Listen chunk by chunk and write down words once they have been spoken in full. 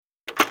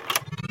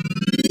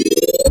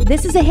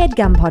This is a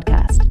HeadGum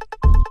podcast.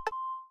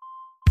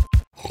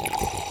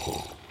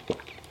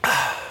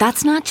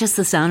 That's not just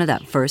the sound of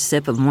that first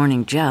sip of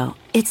Morning Joe.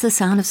 It's the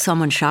sound of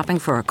someone shopping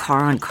for a car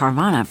on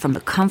Carvana from the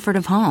comfort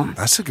of home.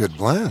 That's a good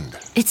blend.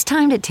 It's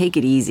time to take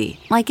it easy,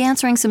 like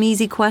answering some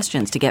easy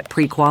questions to get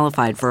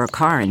pre-qualified for a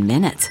car in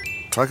minutes.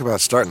 Talk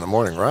about starting the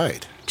morning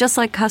right. Just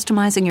like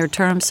customizing your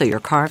terms so your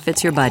car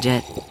fits your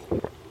budget.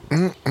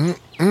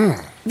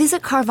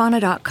 Visit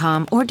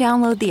Carvana.com or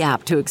download the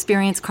app to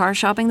experience car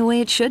shopping the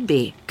way it should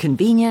be.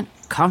 Convenient,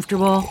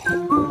 comfortable.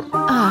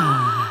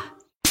 Ah.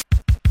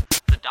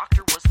 The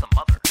doctor was the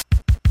mother.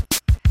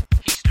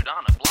 He stood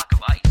on a block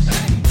of ice.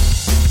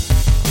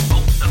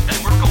 Both of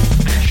them were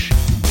goldfish.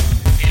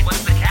 It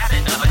was the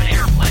cabin of an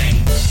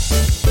airplane.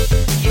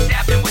 He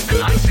stabbed him with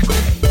an icicle.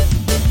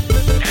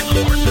 And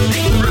the horses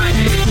ate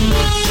Friday.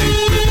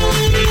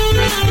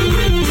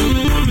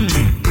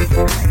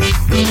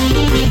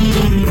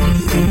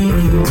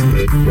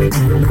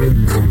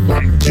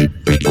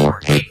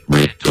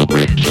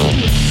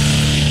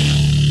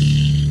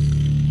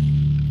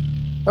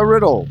 A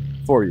riddle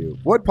for you.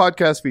 What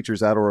podcast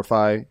features Adel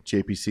Rafai,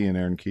 JPC, and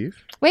Aaron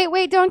Keefe?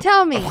 Wait, don't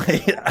tell me.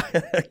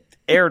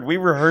 Aaron, we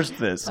rehearsed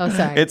this. Oh,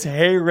 sorry. It's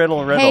Hey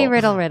Riddle Riddle. Hey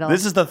Riddle Riddle.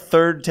 This is the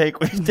third take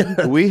we've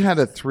done. We had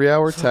a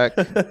 3-hour tech.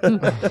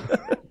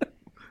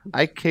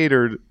 I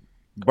catered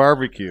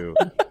barbecue.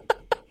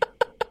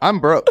 I'm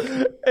broke.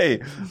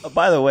 Hey,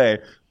 by the way,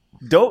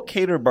 don't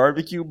cater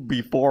barbecue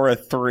before a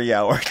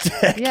 3-hour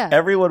tech. Yeah.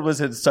 Everyone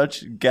was in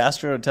such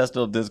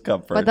gastrointestinal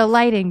discomfort. But the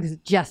lighting's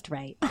just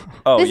right.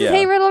 Oh, This yeah. is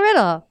Hey Riddle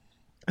Riddle.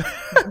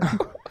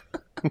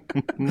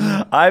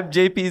 I'm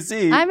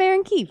JPC. I'm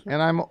Aaron Keefe.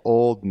 And I'm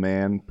old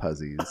man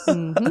Puzzies.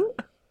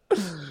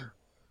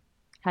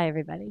 Hi,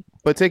 everybody.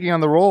 But taking on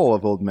the role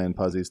of old man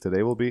Puzzies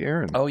today will be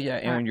Aaron. Oh, yeah,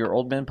 Aaron, you're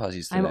Old Man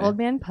Puzzies today. I'm Old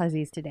Man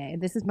Puzzies today.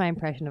 This is my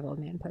impression of Old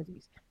Man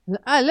Puzzies.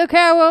 Look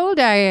how old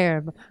I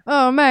am.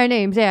 Oh, my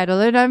name's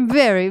Adel, and I'm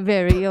very,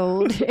 very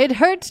old. It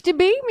hurts to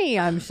be me.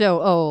 I'm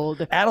so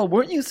old. Adel,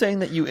 weren't you saying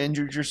that you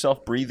injured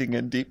yourself breathing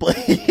in deeply?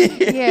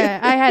 Yeah,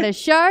 I had a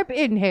sharp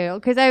inhale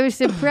because I was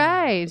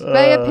surprised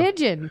by a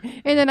pigeon.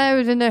 And then I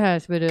was in the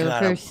hospital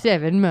God, for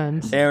 7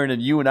 months. Aaron,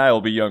 and you and I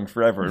will be young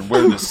forever, and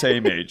we're the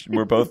same age, and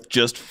we're both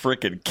just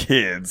freaking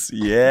kids.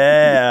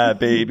 Yeah,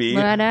 baby.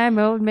 But I'm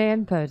Old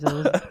Man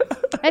Puzzles.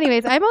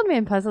 Anyways, I'm Old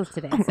Man Puzzles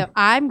today, so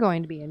I'm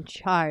going to be in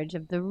charge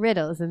of the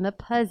riddles and the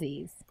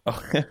puzzies.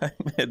 Oh, I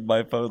had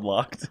my phone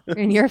locked.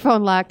 And your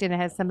phone locked, and it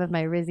has some of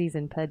my rizzies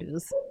and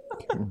puddles.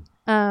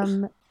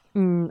 Are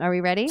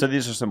we ready? So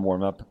these are some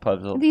warm-up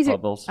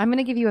puzzles. I'm going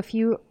to give you a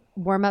few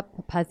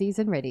warm-up puzzies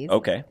and riddies.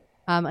 Okay.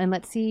 And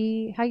let's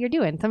see how you're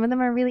doing. Some of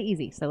them are really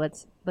easy, so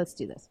let's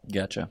do this.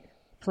 Gotcha.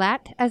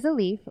 Flat as a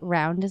leaf,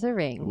 round as a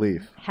ring.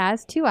 Leaf.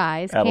 Has 2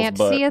 eyes, Adel's can't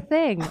butt. see a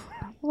thing.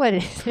 What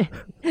is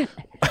it?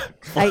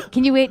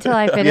 Can you wait till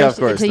I finish? Yeah, of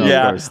course. until No, you-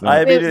 of course. No. I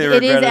It immediately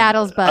is regretted,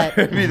 Adel's butt.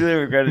 I immediately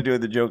regretted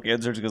doing the joke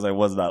answers because I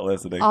was not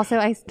listening. Also,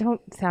 I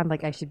don't sound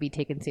like I should be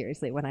taken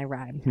seriously when I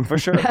rhyme. For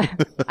sure.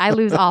 I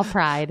lose all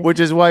pride. Which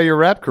is why your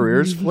rap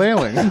career is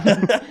flailing.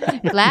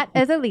 Flat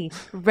as a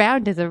leaf,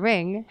 round as a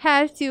ring,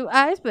 has 2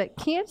 eyes but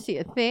can't see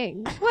a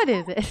thing. What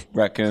is it?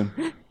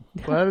 Raccoon.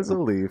 Flat as a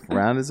leaf,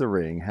 round as a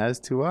ring, has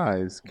 2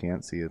 eyes,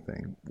 can't see a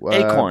thing.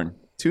 Acorn.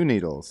 2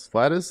 needles.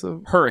 Flat as a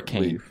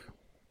Hurricane. leaf,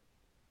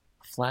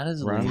 Flat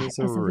as a round leaf. as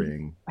a As a leaf.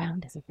 ring.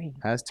 Round as a ring.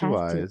 Has 2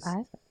 eyes.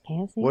 but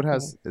can't see What a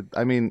has? thing.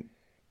 I mean,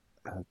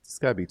 it's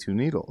got to be 2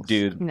 needles.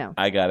 Dude, No.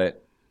 I got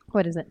it.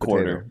 What is it?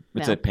 Quarter.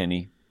 It's No. a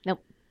penny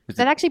Nope. Is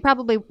That it- actually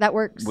probably, that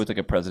works. with like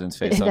a president's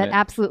face on That it.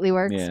 absolutely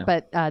works, Yeah.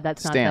 but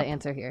that's not Stamp. the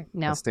answer here.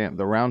 No. A stamp.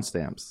 The round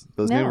stamps.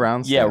 Those No. new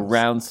round Yeah, stamps.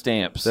 round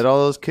stamps. That all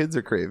those kids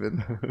are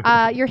craving.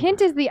 Your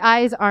hint is the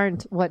eyes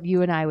aren't what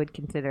you and I would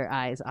consider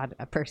eyes on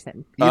a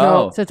person. You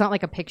know- Oh. So it's not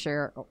like a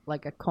picture,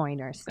 like a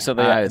coin or a stamp. So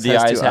the Eyes, the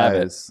has eyes 2 have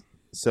it. eyes.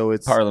 So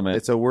it's Parliament.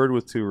 It's a word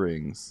with 2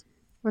 rings.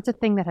 What's a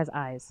thing that has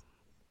eyes?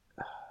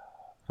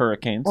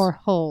 Hurricanes. Or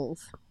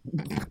holes?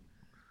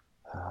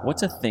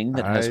 What's a thing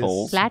that has Eyes.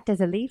 holes? Flat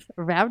as a leaf,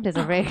 round as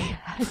a ring,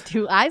 has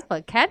 2 eyes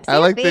but can't see I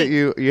like a that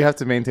thing. you have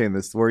to maintain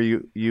this, where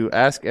you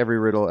ask every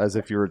riddle as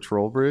if you're a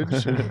troll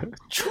bridge.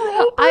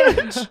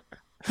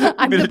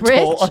 I'm mean the a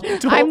toll- bridge. a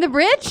toll? I'm the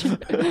bridge.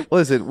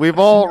 Listen, we've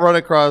all run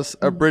across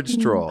a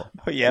bridge troll.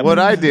 Yeah, What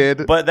I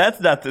did, But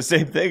that's not the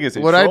same thing as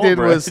a what I troll did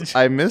bridge. was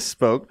I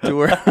misspoke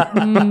to her.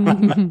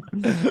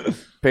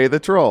 Pay the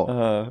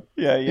troll.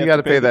 Yeah, you got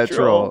to pay that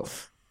troll.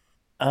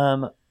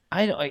 I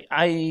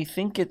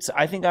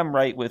think I'm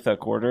right with a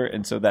quarter,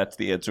 and so that's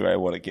the answer I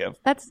want to give.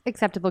 That's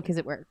acceptable because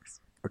it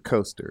works. A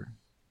coaster.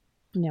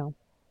 No.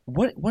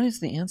 What is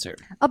the answer?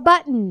 A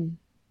button.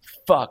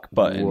 Fuck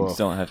buttons Woof.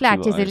 don't have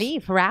Flat 2 as a eyes.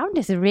 leaf, round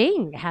as a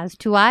ring, has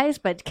 2 eyes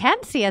but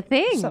can't see a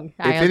thing.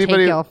 I'll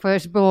anybody- take your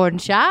firstborn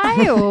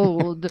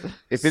child.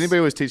 If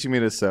anybody was teaching me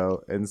to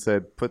sew and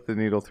said put the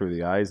needle through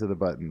the eyes of the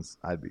buttons,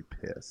 I'd be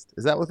pissed.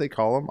 Is that what they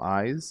call them?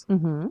 Eyes?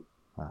 Mm-hmm.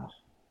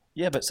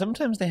 Yeah, but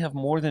sometimes they have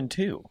more than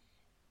 2.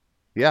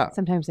 Yeah.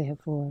 Sometimes they have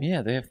 4.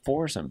 Yeah, they have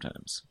 4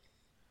 sometimes.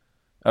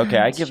 Okay,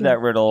 I That's give true. that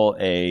riddle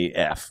a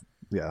F.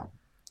 Yeah.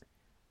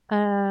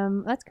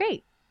 That's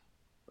great.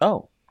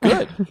 Oh,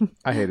 good.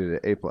 I hated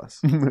it. A+.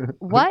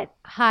 What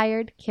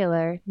hired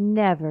killer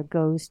never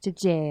goes to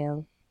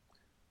jail?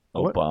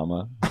 What?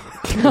 Obama.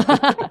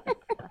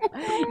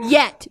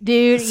 Yet,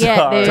 dude. Yet,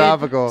 Sorry. dude.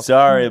 Topical.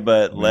 Sorry,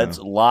 but let's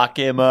lock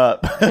him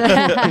up.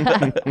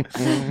 Yeah,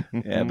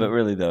 but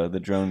really, though, the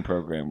drone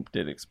program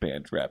did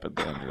expand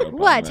rapidly under Obama.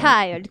 What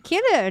hired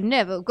killer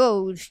never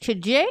goes to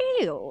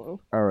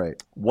jail? All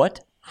right.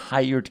 What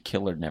hired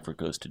killer never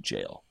goes to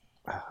jail?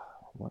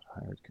 What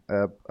hired?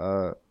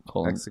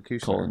 Colon,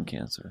 Executioner. colon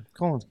cancer.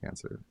 Colon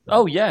cancer.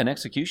 Oh, yeah, an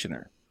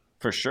executioner.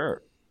 For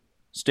sure.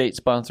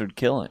 State-sponsored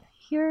killing.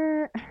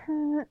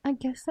 I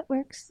guess that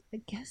works.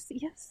 I guess,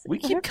 yes. We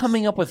it keep works.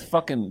 coming up with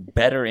fucking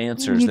better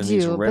answers You than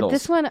these do, riddles. but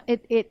this one,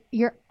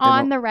 you're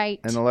on An- the right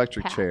An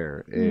electric path.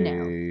 chair.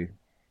 No.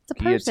 It's a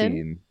person.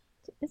 Guillotine.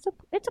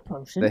 It's a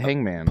person. The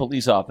hangman.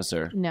 Police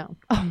officer. No.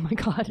 Oh my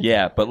god.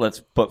 Yeah,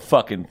 but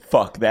fucking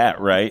fuck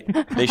that, right?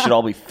 They should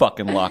all be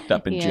fucking locked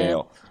up in Yeah.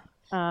 jail.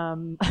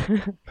 Um.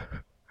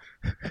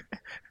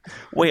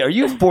 Wait, are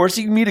you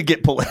forcing me to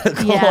get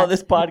political Yeah. on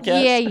this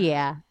podcast?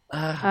 Yeah.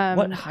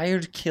 What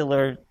hired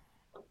killer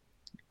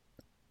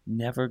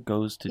never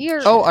goes to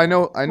You're- jail? Oh, I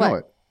know What?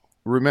 it.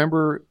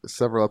 Remember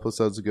several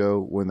episodes ago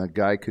when a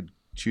guy could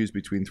choose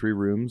between 3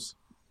 rooms?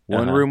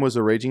 One Uh-huh. room was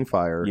a raging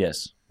fire.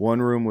 Yes.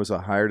 One room was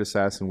a hired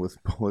assassin with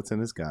bullets in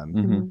his gun.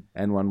 Mm-hmm.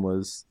 And one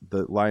was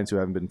the lions who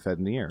haven't been fed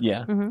in the year.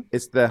 Yeah.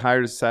 It's the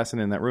hired assassin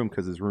in that room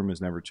because his room is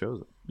never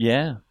chosen.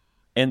 Yeah.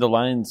 And the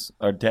lions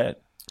are dead.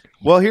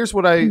 Well, here's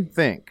what I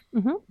think.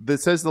 Mhm. That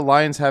says the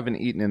lions haven't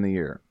eaten in the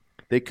year.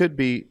 They could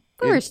be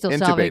We're still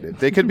solving. intubated.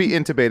 They could be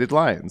intubated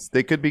lions.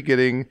 They could be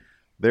getting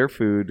their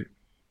food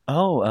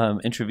Oh,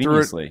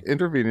 intravenously.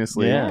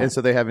 intravenously. Yeah. And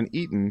so they haven't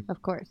eaten,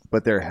 Of course.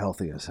 but they're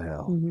healthy as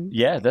hell.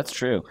 Yeah, that's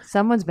true.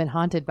 Someone's been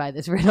haunted by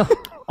this riddle.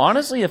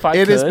 Honestly, if I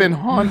It could, has been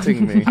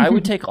haunting me. I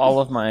would take all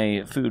of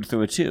my food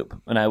through a tube,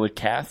 and I would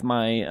cath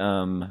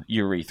my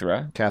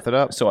urethra, Cath it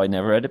up. so I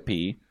never had to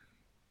pee.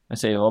 I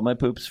save all my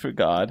poops for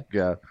God.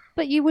 Yeah.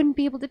 But you wouldn't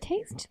be able to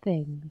taste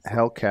things.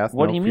 Hell, Cath,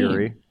 What no do you mean?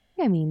 fury.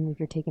 I mean, if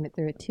you're taking it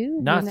through a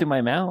tube. Not you're through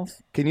my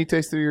mouth. Can you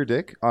taste through your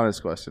dick?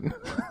 Honest question.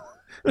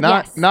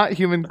 Yes. Not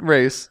human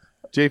race.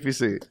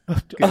 JPC.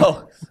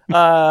 Oh,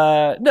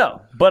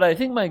 no. But I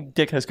think my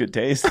dick has good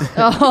taste.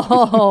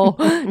 Oh,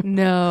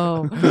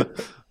 no.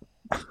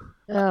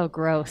 Oh,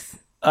 gross.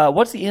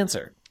 What's the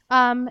answer?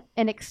 An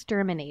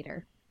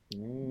exterminator.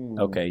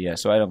 Okay, yeah.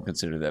 So I don't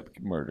consider that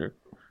murder.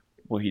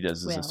 What he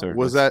does is Well. a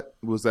service.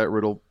 Was that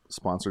riddle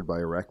sponsored by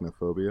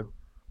Arachnophobia?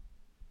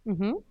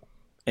 Mm-hmm.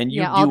 And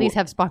you, Yeah, all you- these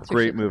have sponsorship.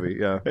 Great movie.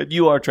 Yeah. And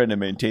you are trying to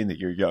maintain that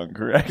you're young,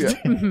 correct?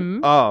 Mm-hmm.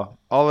 Oh,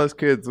 all us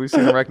kids, we've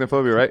seen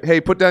Arachnophobia, right? Hey,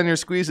 put down your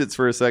Squeeze-Its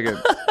for a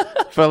second.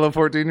 Fellow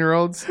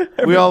 14-year-olds.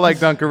 We all like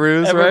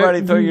Dunkaroos, Everybody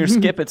right? throw your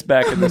skip-its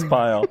back in this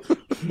pile.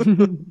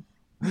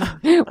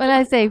 When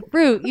I say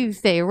fruit, you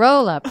say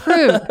roll up.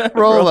 Fruit.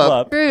 Roll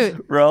up.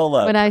 Fruit. Roll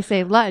up. When I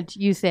say lunch,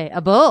 you say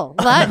a bull.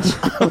 Lunch.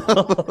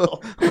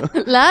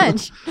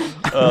 Lunch.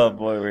 Oh,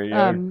 boy, we're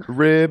young.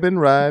 Ribbon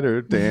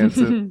rider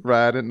dancing,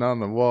 riding on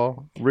the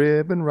wall.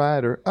 Ribbon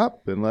rider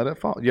up and let it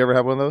fall. You ever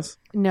have one of those?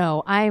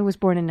 No, I was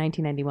born in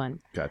 1991.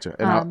 Gotcha.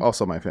 And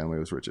also my family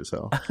was rich as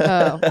hell.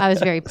 Oh, I was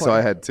very poor. So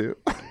I had 2.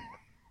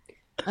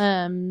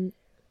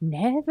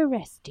 Never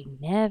resting,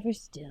 never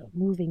still,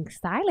 moving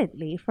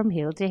silently from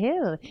hill to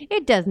hill.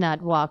 It does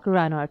not walk,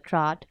 run, or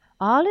trot.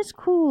 All is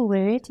cool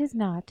where it is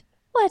not.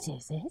 What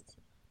is it?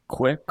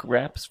 Quick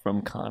raps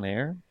from Con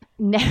Air.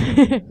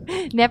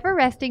 Never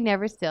resting,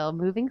 never still,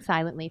 moving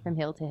silently from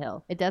hill to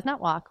hill. It does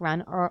not walk,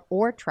 run,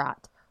 or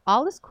trot.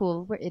 All is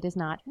cool where it is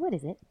not. What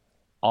is it?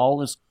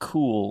 All is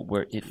cool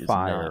where it is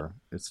Fire. not.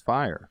 It's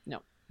fire.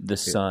 The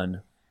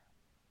sun.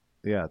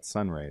 Yeah, it's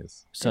sun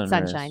rays. Sun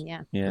sunshine, rays.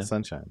 yeah. Yeah. It's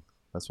sunshine.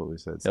 That's what we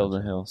said. Hill to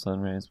sunshine. hill, sun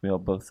rays. We all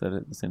both said it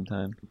at the same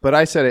time. But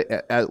I said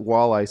it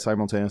while I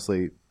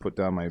simultaneously put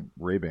down my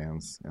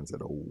Ray-Bans and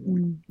said, oh,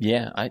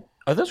 Yeah.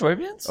 Are those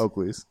Ray-Bans?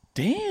 Oakleys.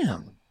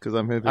 Damn. Because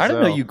I'm hip as I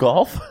didn't know hell. you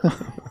golf.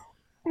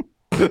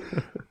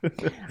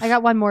 I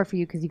got one more for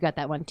you because you got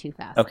that one too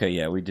fast. Okay,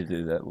 yeah, we did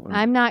do that one.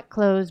 I'm not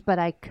clothes, but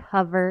I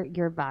cover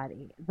your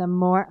body. The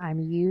more I'm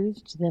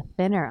used, the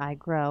thinner I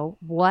grow.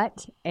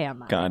 What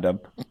am I? Condom.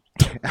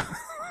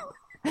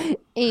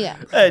 Yeah.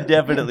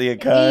 Definitely a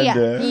condom.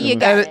 Yeah, you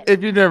got And it.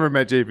 if you've never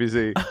met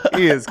JPC,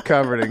 he is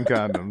covered in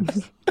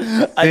condoms.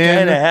 I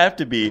kind of have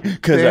to be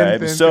because thin, I'm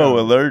thin so condom.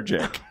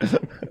 allergic.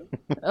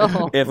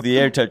 Oh, If the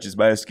air touches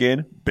my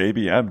skin,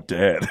 baby, I'm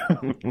dead.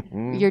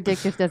 your dick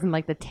just doesn't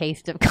like the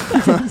taste of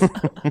condoms.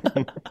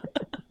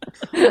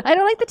 I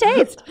don't like the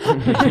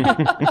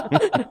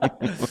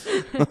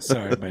taste.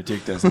 Sorry, my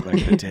dick doesn't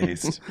like the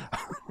taste.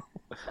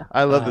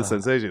 I love the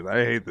sensation.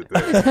 I hate the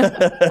taste.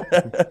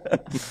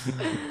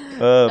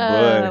 Oh,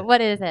 boy. What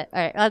is it?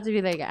 All right, let's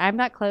do that again. I'm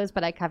not clothes,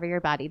 but I cover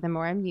your body. The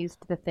more I'm used,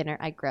 the thinner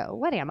I grow.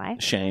 What am I?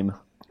 Shame.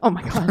 Oh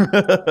my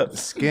god.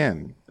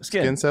 Skin.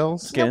 Skin. Skin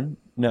cells? Skin?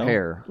 No.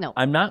 Hair. No.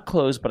 I'm not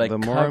closed, but I The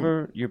more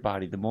cover your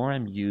body. The more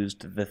I'm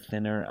used, the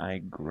thinner I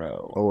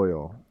grow.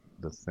 Oil.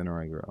 The thinner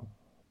I grow.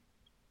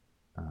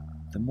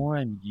 The more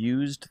I'm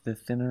used, the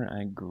thinner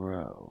I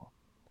grow.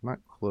 Not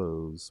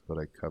clothes, but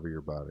I cover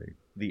your body.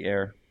 The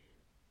air.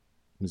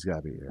 There's got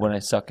to be air. When I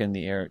suck in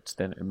the air, it's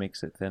thin. It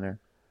makes it thinner.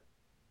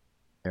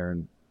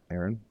 Aaron?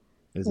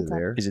 Is What's it up?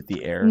 air? Is it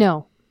the air?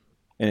 No.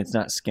 And it's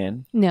not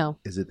skin? No.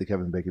 Is it the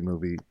Kevin Bacon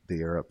movie,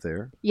 The Air Up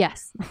There?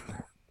 Yes.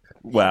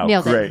 Wow,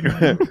 Nailed great.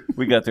 it.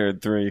 We got there in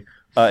 3.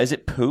 Is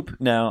it poop?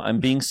 Now, I'm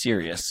being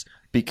serious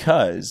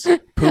because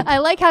poop I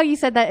like how you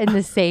said that in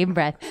the same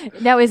breath.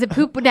 Now, is it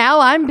poop? Now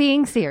I'm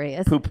being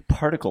serious. poop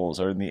particles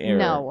are in the air.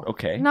 No.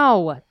 Okay.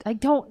 No, I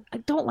don't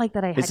like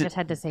that. Is it- just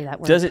had to say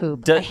that word. Does it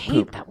poop. does I hate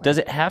poop? that word. Does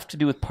it have to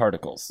do with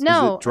particles?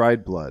 No. Is it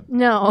dried blood?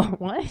 No.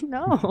 What?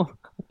 No.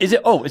 Is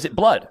it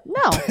blood?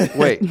 No.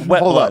 Wait,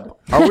 Wet hold blood.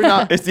 up. Are we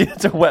not? Is the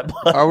answer wet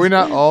blood? Are we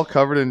not all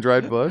covered in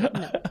dried blood?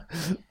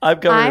 I'm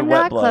covered I'm in wet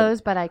not blood.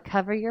 clothes, but I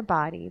cover your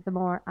body. The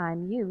more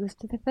I'm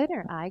used, the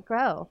thinner I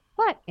grow.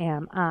 What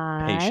am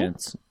I?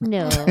 Patience.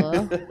 No.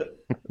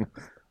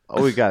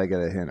 Oh, we got to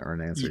get a hint or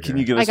an answer. Can here.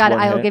 you give I us got it.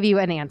 one I'll hint? give you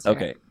an answer.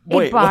 Okay. A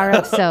Wait. bar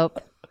of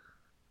soap.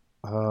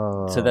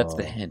 Oh. So that's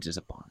the hint is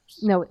a bar.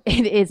 No,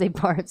 it is a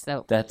bar of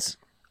soap. That's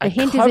The I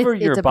hint is cover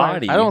it's your a bar.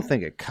 body. I don't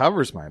think it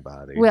covers my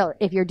body. Well,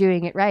 if you're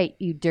doing it right,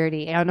 you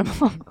dirty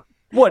animal.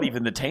 What,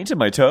 even the taint of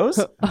my toes?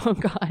 Oh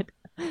God.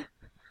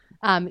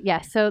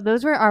 Yeah. So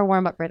those were our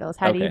warm-up riddles.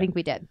 How do you Okay. think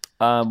we did?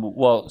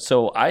 Well,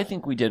 so I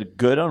think we did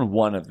good on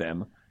one of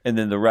them, and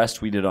then the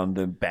rest we did on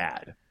the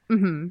bad.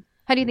 Mm-hmm.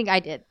 How do you think I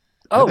did?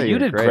 Oh, think you you're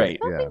did great.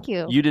 Oh, Yeah. thank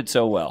you. You did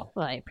so well.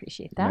 Well, I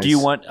appreciate that. Do you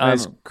want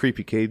nice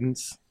creepy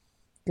cadence?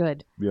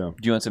 Good. Yeah.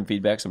 do you want some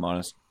feedback, some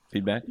honest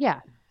feedback? Yeah.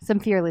 Some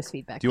fearless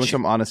feedback. Do you want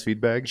some honest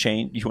feedback?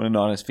 Change. You want an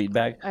honest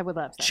feedback? I would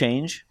love some.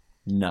 Change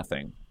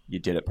nothing. You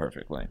did it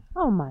perfectly.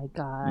 Oh my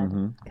God,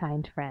 Mhm.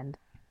 kind friend.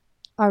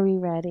 Are we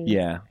ready?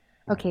 Yeah.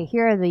 Okay,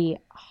 here are the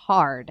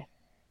hard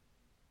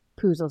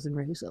poozles and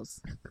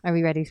roozles. Are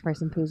we ready for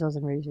some poozles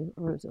and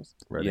roozles?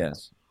 Ready?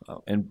 Yes.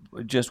 Oh, and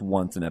just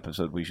once an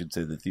episode, we should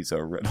say that these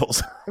are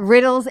riddles.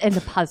 Riddles and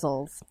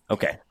puzzles.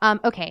 Okay.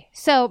 Okay,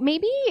 so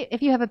maybe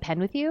if you have a pen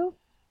with you,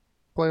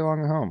 Play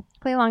along at home.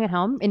 play along at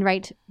home and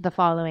write the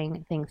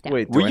following things down.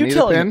 Wait, do Were I you need a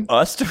telling pen?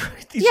 us to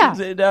write these Yeah,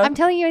 things down? I'm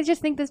telling you, I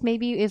just think this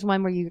maybe is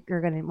one where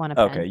you're going to want a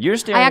pen. Okay, you're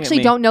staring I at actually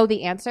me. don't know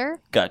the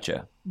answer,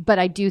 Gotcha. but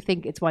I do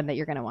think it's one that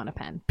you're going to want a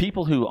pen.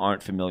 People who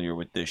aren't familiar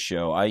with this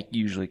show, I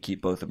usually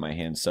keep both of my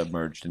hands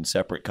submerged in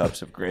separate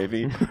cups of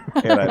gravy,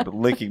 and I'm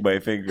licking my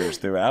fingers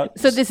throughout.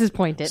 So this is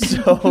pointed.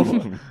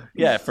 So,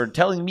 yeah, for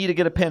telling me to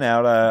get a pin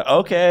out,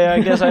 okay,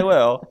 I guess I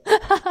will.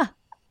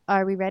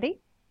 Are we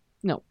ready?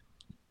 No.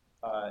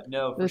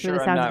 No, for Those were the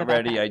sure I'm sounds of not the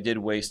ready. backpack. I did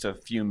waste a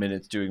few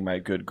minutes doing my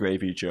good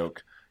gravy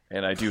joke,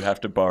 and I do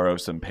have to borrow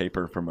some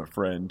paper from a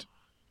friend.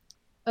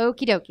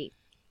 Okie dokie.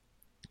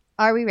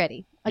 Are we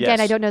ready? Again,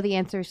 Yes. I don't know the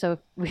answer, so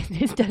if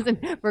this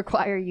doesn't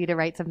require you to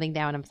write something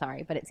down, I'm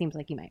sorry, but it seems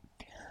like you might.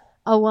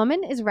 A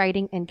woman is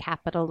writing in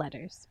capital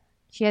letters.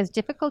 She has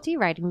difficulty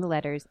writing the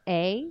letters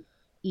A,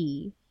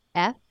 E,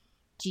 F,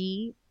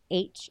 G,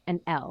 H, and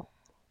L,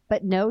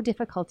 but no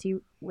difficulty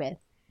with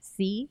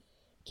C,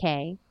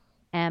 K,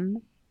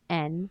 M,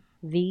 N,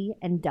 V,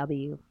 and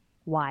W.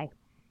 Why?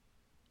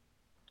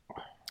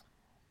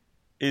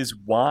 Is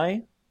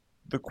Y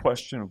the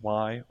question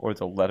why or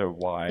the letter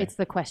Y? It's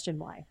the question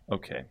why.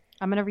 Okay.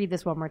 I'm going to read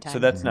this one more time. So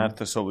that's not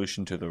the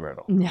solution to the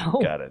riddle. No.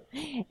 Got it.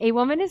 A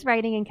woman is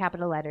writing in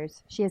capital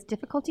letters. She has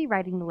difficulty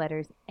writing the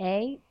letters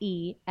A,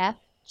 E, F,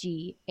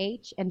 G,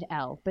 H, and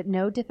L, but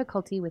no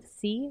difficulty with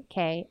C,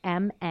 K,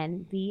 M,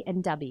 N, V,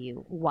 and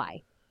W.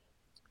 Why?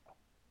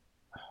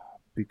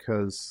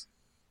 Because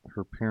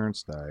her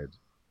parents died,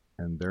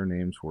 and their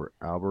names were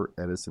Albert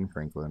Edison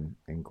Franklin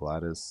and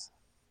Gladys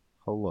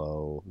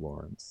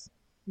Lawrence.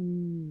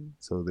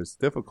 So it's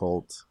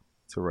difficult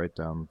to write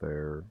down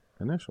their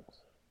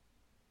initials.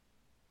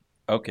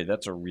 Okay,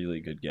 that's a really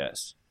good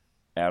guess.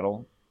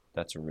 Adel,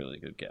 that's a really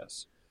good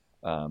guess.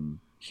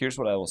 Here's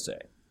what I will say.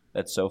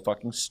 That's so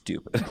fucking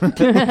stupid.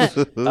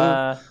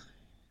 Well,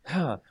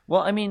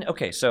 I mean,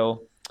 okay,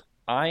 so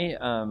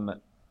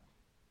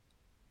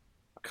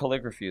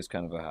calligraphy is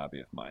kind of a hobby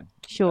of mine.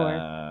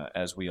 Sure.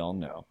 As we all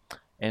know.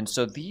 And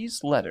so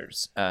these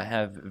letters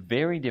have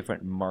very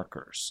different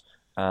markers.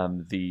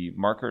 The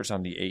markers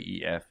on the A,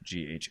 E, F,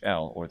 G, H,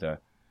 L, or the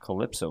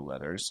calypso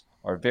letters,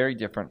 are very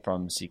different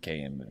from C,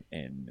 K, M,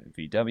 N,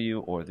 V,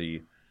 W, or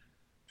the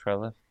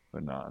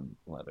Treliphanon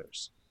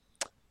letters.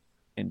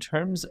 In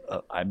terms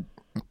of...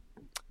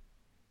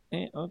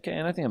 okay,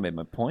 and I think I made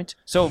my point.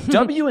 So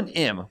W and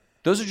M,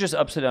 those are just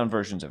upside-down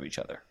versions of each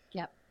other.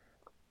 Yep.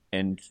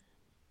 And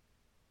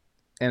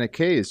And a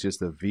K is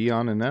just a V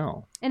on an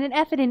L. And an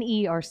F and an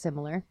E are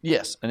similar.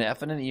 yes, an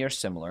F and an E are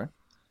similar.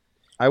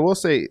 I will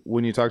say,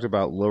 when you talked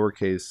about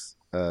lowercase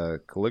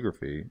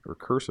calligraphy or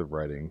cursive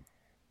writing,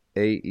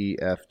 A, E,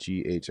 F,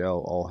 G, H, L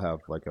all have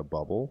like a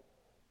bubble.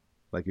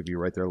 Like if you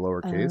write their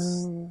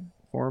lowercase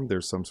form,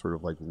 there's some sort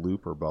of like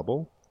loop or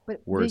bubble. But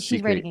Whereas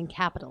she's CK writing in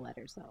capital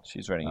letters, though.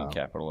 She's writing in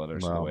capital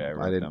letters the Well, way I I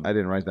wrote didn't. them. I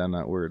didn't write down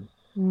that word.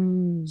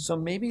 So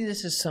maybe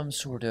this is some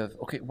sort of...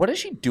 Okay, what is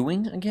she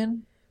doing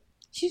again?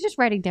 She's just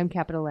writing down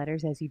capital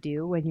letters as you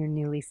do when you're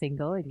newly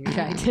single and you're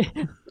trying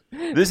to...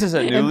 This is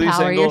a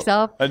Empower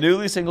yourself.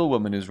 newly single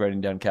woman who's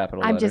writing down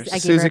capital I'm letters. just- I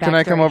gave her Susie, a can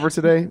I come backstory. over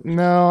today?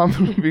 No, I'm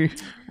going to be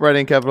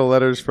writing capital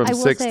letters from I will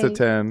 6 to say-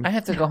 10. I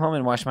have to go home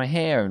and wash my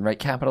hair and write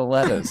capital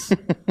letters.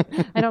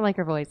 I don't like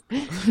her voice.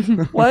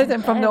 What?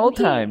 I'm from the old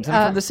times.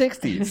 I'm from the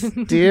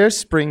 60s. Dear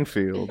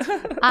Springfield,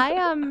 I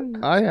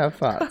I have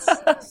thoughts.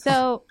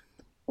 So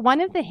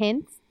one of the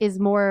hints is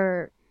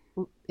more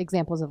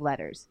examples of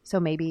letters. So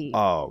maybe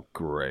Oh,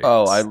 great.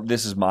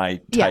 This is my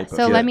type yeah. of So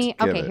Get let it, me.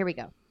 get Okay, it. here we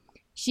go.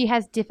 She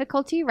has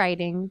difficulty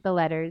writing the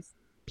letters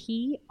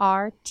P,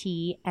 R,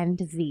 T, and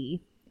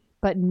Z,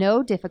 but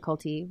no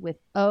difficulty with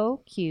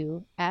O,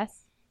 Q,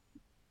 S,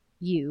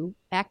 U,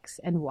 X,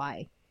 and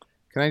Y.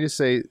 Can I just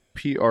say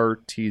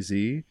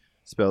PRTZ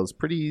spells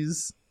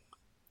pretties?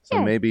 So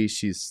Yeah. maybe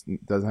she's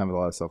doesn't have a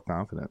lot of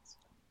self-confidence.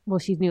 Well,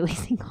 she's newly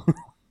single.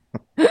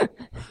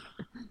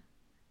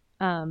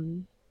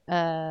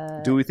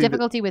 Do we think that-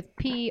 difficulty with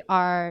P,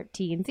 R,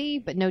 T, and Z,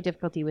 but no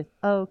difficulty with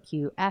O,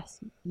 Q, S,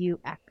 U,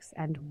 X,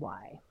 and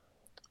Y.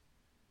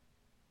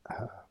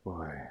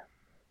 Boy.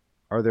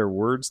 Are there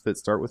words that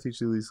start with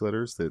each of these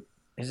letters that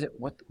Is it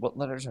what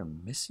letters are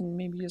missing?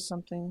 Maybe is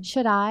something.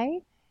 Should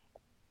I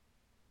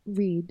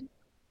read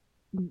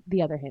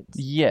the other hints?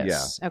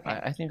 Yes. Yeah. Okay.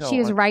 I think She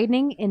is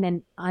writing in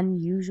an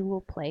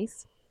unusual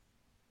place.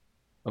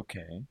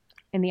 Okay.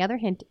 And the other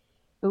hint.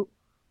 Oh.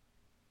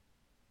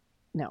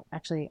 No,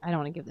 actually, I don't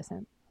want to give this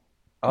hint.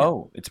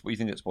 Oh, you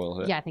think it spoils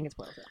it? Yeah, I think it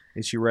spoils it.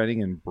 is she writing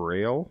in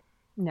Braille?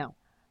 No.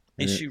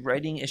 Is she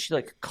writing? Is she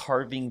like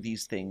carving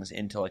these things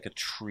into like a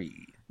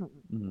tree?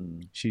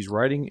 She's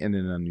writing in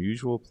an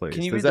unusual place.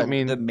 Can you Does read that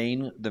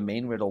mean the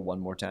main riddle one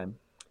more time?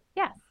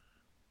 Yes.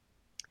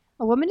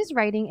 A woman is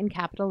writing in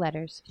capital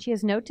letters. She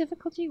has no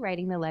difficulty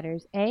writing the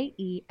letters A,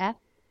 E, F,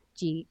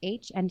 G,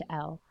 H, and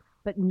L,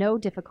 but no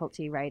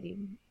difficulty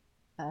writing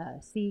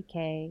C,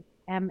 K,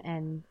 M,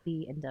 N,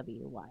 B, and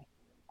W, Y.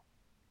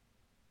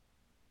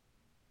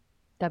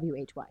 W,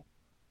 H, Y.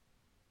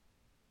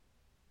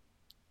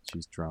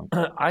 she's drunk?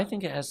 I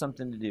think it has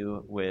something to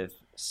do with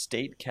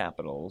state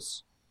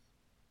capitals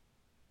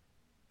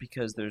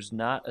because there's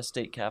not a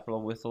state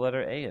capital with the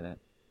letter A in it.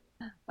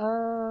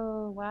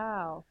 Oh,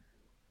 wow.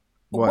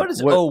 What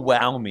does "oh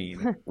wow"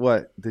 mean?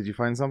 What? Did you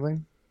find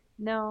something?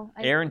 No.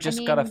 Aaron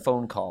just got a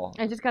phone call.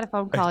 I just got a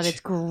phone call, and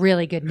it's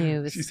really good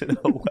news. She said,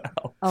 "Oh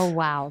wow." Oh,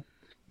 wow.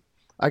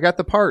 I got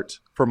the part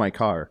for my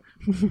car.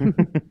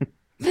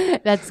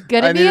 That's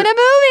going I to be in needed-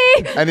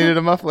 a movie. I needed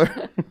a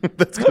muffler.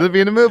 That's going to be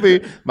in a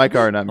movie. My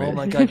car, not me. Oh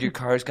my God, your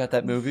car's got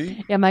that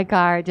movie. Yeah, my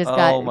car just Oh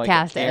got my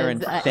cast God,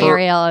 Aaron, as thank-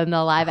 Ariel in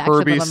the live action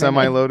Herbie Little Mermaid.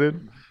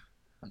 semi-loaded.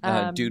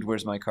 Dude,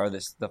 where's my car?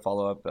 The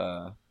follow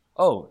up.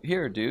 Oh,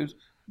 here, dude.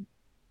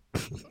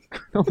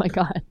 Oh my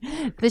god.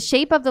 The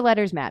shape of the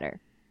letters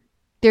matter.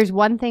 There's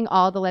one thing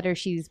all the letters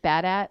she's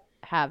bad at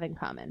have in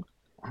common.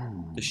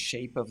 The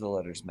shape of the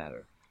letters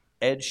matter.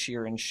 Ed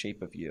Sheeran's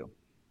 "Shape of You."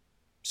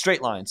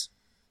 Straight lines.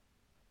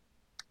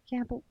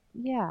 Yeah, but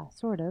yeah,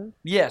 sort of.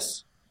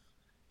 Yes.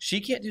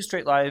 She can't do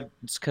straight lines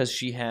because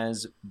she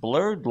has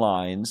blurred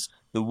lines.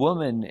 The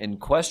woman in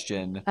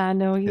question. I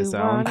know you His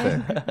own want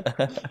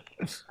it.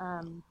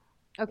 thing.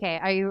 Okay,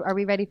 are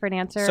we ready for an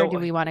answer, or do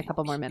we want a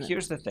couple more minutes?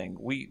 Here's the thing.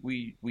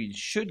 We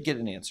should get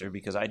an answer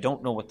because I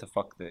don't know what the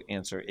fuck the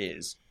answer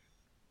is.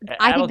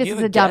 I Adel, think this do you is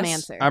have a dumb guess?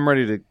 answer. I'm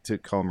ready to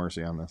call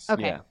mercy on this.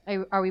 Okay,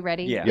 Yeah. are we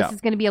ready? Yeah. This Yeah.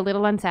 is going to be a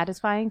little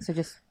unsatisfying, so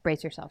just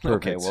brace yourself.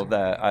 Okay, well,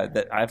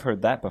 I've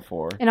heard that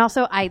before. And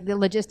also, the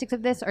logistics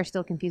of this are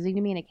still confusing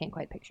to me, and I can't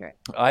quite picture it.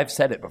 I've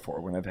said it before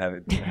when I've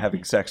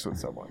having sex with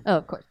someone. Oh,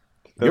 of course.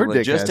 The Your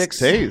logistics.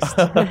 dick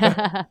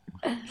has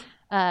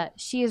taste.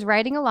 She is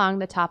writing along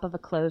the top of a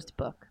closed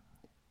book.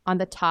 On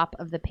the top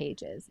of the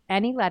pages,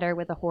 any letter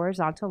with a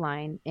horizontal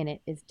line in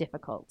it is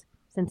difficult,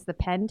 since the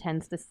pen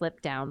tends to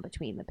slip down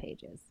between the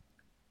pages.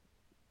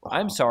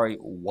 I'm sorry,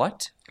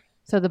 what?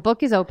 So the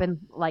book is open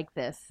like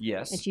this.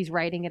 Yes. And she's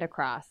writing it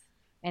across.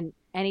 And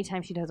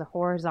anytime she does a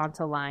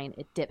horizontal line,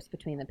 it dips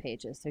between the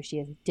pages. So she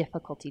has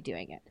difficulty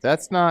doing it.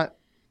 That's not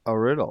a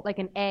riddle. Like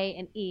an A,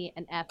 an E,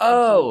 an F,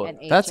 Oh, an G,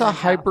 an H. That's and a an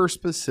L.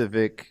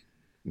 hyper-specific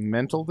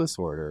mental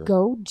disorder.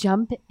 Go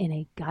jump in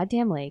a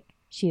goddamn lake.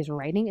 She is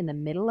writing in the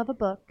middle of a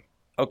book.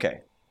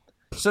 Okay.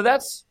 So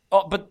that's...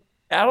 Oh, but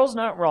Adel's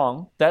not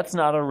wrong. That's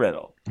not a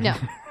riddle. No.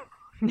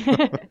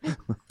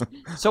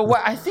 So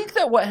I think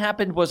that what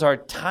happened was our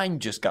time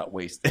just got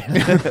wasted.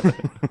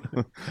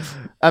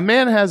 A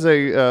man has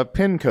a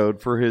PIN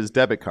code for his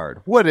debit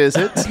card. What is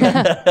it?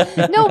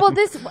 No, well,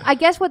 I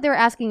guess what they're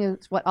asking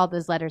is what all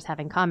those letters have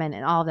in common,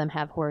 and all of them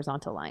have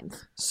horizontal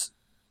lines. So,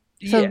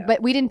 Yeah.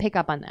 but we didn't pick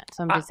up on that.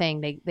 So I'm just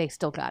saying they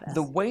still got us.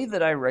 The way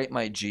that I write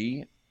my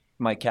G,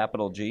 my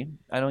capital G,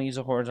 I don't use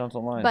a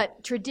horizontal line.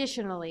 But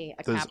traditionally,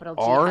 a Does capital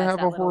G R has have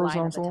that a little line at the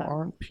horizontal? top.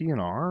 Aren't P and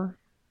R?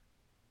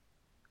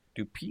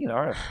 Do P and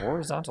R have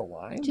horizontal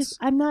lines?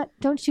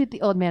 Don't shoot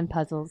the old man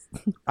puzzles.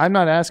 I'm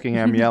not asking.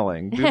 I'm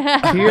yelling. Do P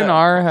and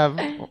R have?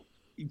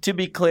 To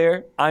be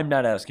clear, I'm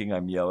not asking.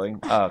 I'm yelling.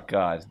 Oh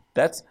God,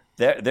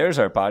 there's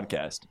our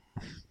podcast.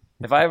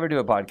 If I ever do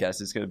a podcast,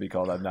 it's going to be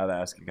called "I'm Not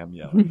Asking, I'm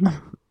Yelling."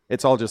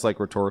 It's all just like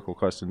rhetorical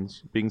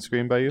questions being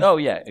screamed by you. Oh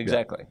yeah,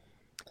 exactly.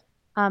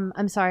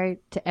 I'm sorry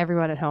to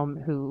everyone at home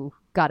who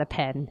got a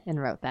pen and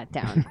wrote that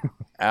down.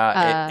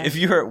 If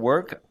you're at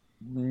work,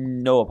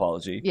 no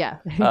apology. Yeah,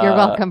 you're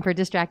welcome for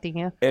distracting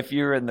you. If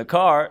you're in the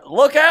car,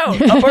 look out,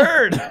 a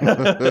bird.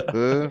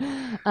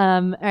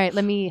 All right,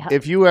 let me.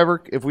 If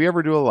we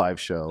ever do a live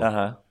show,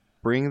 Uh-huh.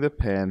 bring the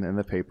pen and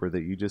the paper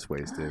that you just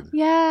wasted,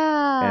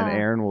 Yeah. and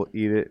Aaron will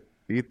eat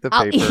the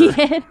I'll paper. eat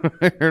it.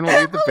 Aaron will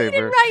eat the I'll eat it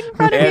paper. right in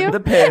front of And you. the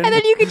pen. And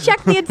then you can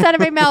check the inside of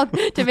my mouth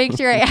to make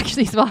sure I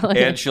actually swallowed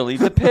And it. she'll eat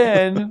the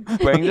pen.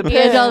 Bring the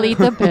pen. And I'll eat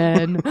the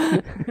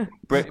pen.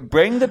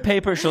 Bring the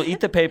paper. She'll eat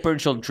the paper and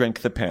she'll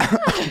drink the pen.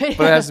 But it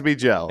has to be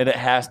gel. And it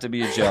has to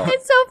be a gel.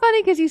 It's so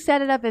funny because you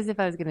set it up as if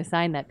I was going to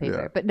sign that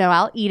paper. Yeah. But no,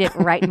 I'll eat it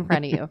right in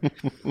front of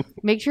you.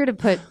 Make sure to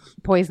put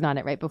poison on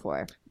it right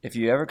before. If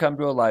you ever come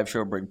to a live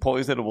show, bring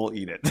poison and we'll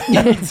eat it.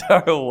 That's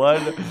our one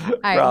All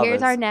right, here's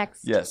promise. our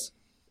next Yes.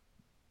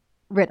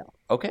 riddle.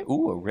 Okay.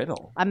 Ooh, a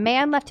riddle. A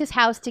man left his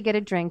house to get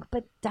a drink,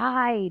 but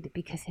died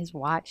because his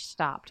watch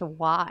stopped.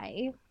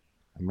 Why?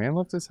 A man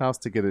left his house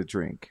to get a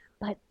drink.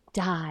 But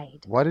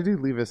died. Why did he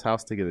leave his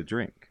house to get a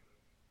drink?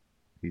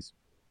 He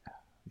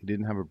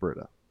didn't have a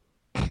Brita.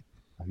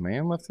 A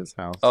man left his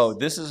house. Oh,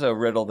 this is a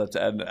riddle that's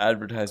an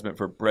advertisement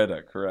for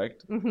Brita,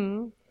 correct?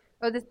 Mm-hmm.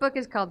 Oh, this book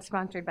is called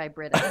Sponsored by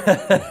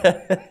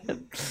Brita.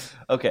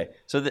 Okay,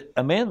 so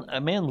a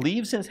man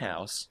leaves his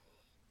house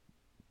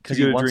because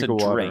To he get a wants drink a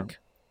of water. drink.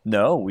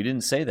 No, we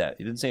didn't say that.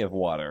 He didn't say of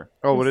water.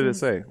 Oh, what did it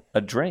say?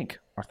 A drink.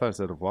 I thought it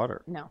said of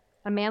water. No.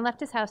 A man left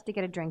his house to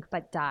get a drink,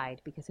 but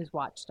died because his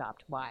watch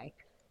stopped. Why?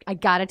 I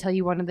got to tell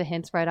you one of the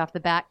hints right off the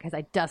bat because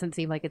it doesn't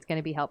seem like it's going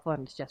to be helpful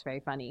and it's just very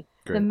funny.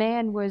 Great. The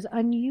man was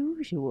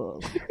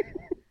unusual.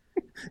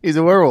 He's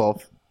a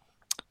werewolf.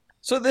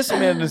 So this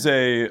man is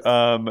a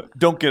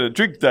don't get a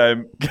drink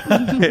time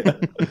guy.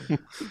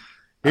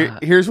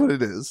 Here's what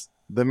it is.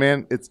 The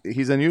man,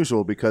 he's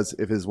unusual because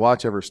if his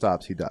watch ever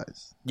stops, he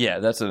dies. Yeah,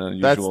 that's an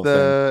unusual That's thing.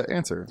 the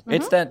answer.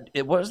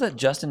 It's what was that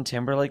Justin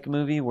Timberlake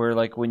movie where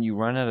like when you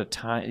run out of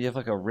time, you have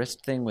like a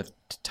wrist thing with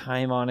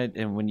time on it,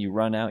 and when you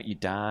run out, you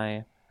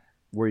die.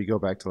 Where you go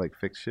back to like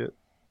fix shit.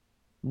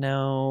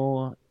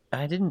 No,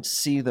 I didn't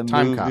see the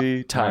Time Cop.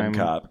 movie Time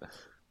Time- Cop.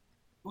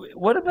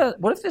 What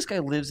if this guy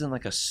lives in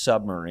like a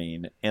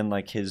submarine and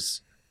like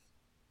his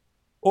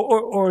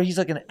or he's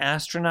like an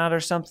astronaut or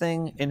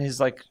something and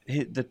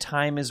the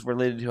time is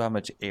related to how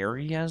much air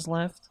he has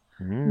left?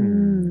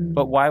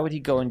 But why would he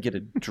go and get a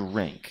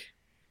drink?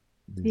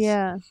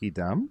 Yeah. He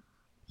dumb?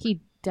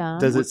 He dumb.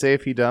 Does it say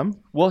if he dumb?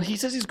 Well, he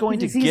says he's going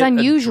to He's get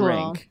unusual. a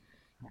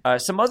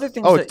drink. Some other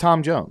things. Oh, that, it's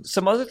Tom Jones.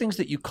 Some other things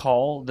that you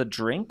call the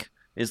drink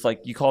is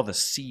like you call the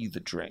sea the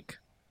drink.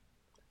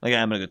 Like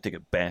I'm gonna go take a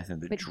bath in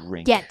the But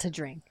drink. Get to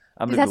drink.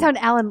 I'm Does gonna that go- sound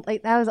Alan?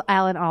 Like that was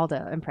Alan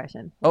Alda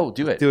impression. Oh,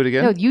 do it. Do it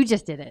again. No, you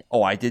just did it.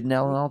 Oh, I did an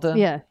Alan Alda?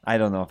 Yeah. I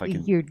don't know if I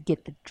can. You'd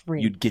get the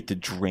drink. You'd get the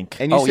drink.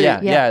 And you oh say- yeah,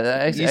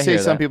 Yeah. I You I say hear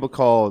some that. people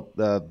call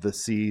the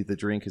sea the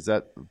drink. Is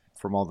that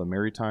from all the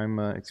maritime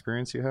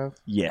experience you have?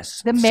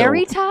 Yes. the So,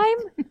 maritime?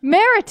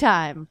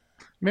 Maritime.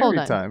 Hold on.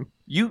 Maritime.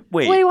 you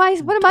wait. Wait, why?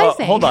 What am I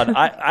saying? Hold on.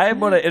 I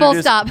want to Full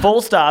introduce stop.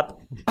 Full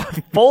stop.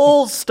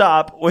 Full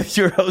stop with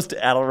your host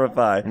Adel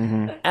Rafai.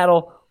 Mm-hmm.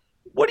 Adel,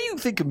 what do you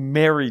think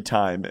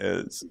maritime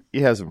is?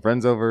 You have some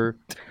friends over.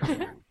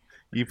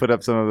 You put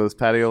up some of those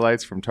patio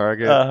lights from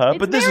Target. Uh-huh.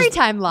 It's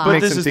maritime law. but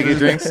Make this some is tiki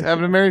drinks.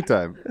 Having a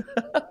maritime.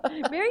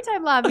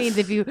 Maritime law means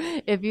if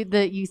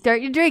you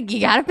start your drink, you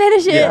gotta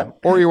finish it. Yeah.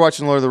 Or you're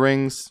watching Lord of the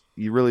Rings.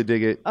 You really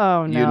dig it.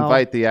 Oh, You no.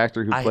 invite the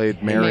actor who I played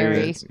hate Mary.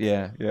 Mary. it.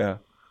 Yeah.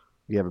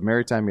 You have a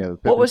maritime. You have a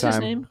What was his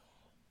time. name?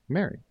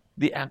 Mary.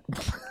 The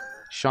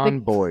Sean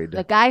Boyd.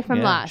 The guy from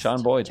Yeah, Lost.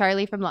 Sean Boyd.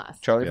 Charlie from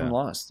Lost. Charlie Yeah. from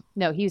Lost.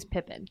 No, he was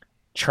Pippin.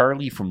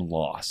 Charlie from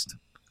Lost.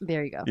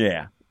 There you go.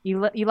 Yeah. You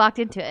locked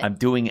into it. I'm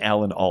doing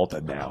Alan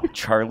Alda now.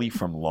 Charlie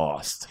from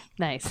Lost.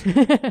 Nice.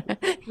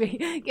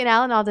 Can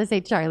Alan Alda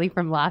say Charlie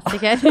from Lost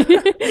again?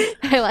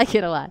 I like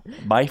it a lot.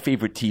 My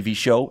favorite TV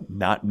show,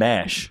 not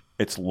MASH.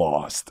 It's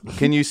Lost.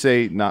 Can you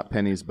say not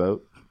Penny's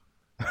boat?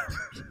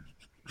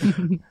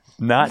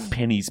 Not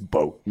Penny's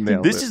boat.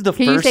 Nailed This it. is the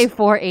Can first. you say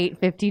 4, 8,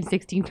 15,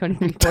 16,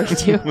 23,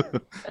 42?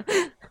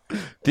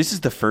 This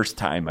is the first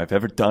time I've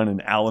ever done an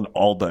Alan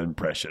Alda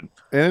impression.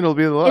 And it'll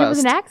be the last. It was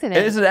an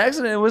accident. It's an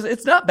accident.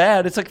 It's not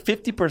bad. It's like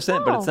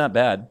 50%, but it's No. not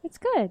bad. It's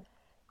good.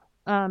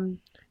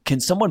 Can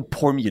someone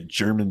pour me a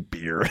German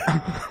beer?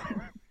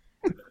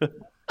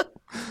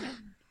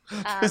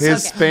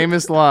 His okay.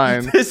 famous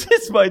line. This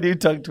is my new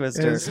tongue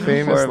twister. His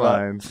famous For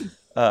about-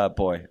 line.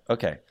 Boy.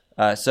 Okay.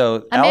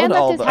 So A Alan man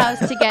left Alda. his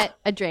house to get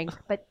a drink,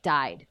 but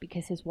died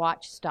because his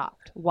watch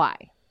stopped. Why?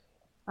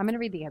 I'm going to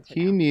read the answer.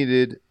 He now.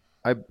 needed.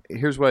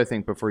 Here's what I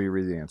think before you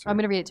read the answer. I'm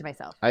going to read it to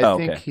myself. I Oh,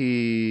 think okay.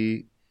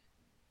 he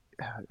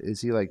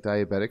is he like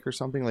diabetic or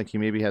something? Like he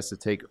maybe has to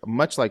take,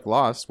 much like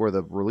Lost, where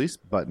the release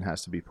button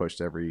has to be pushed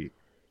every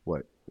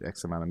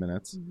X amount of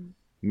minutes. Mm-hmm.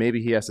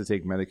 Maybe he has to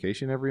take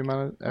medication every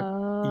amount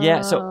of.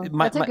 Yeah. So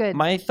that's a good.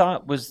 my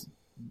thought was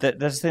that's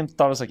the same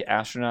thought as like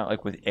astronaut,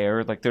 like with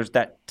air. Like there's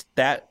that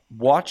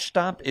watch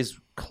stop is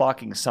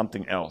clocking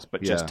something else,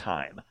 but just Yeah.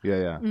 time.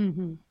 Yeah.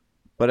 Mm-hmm.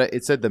 But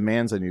it said the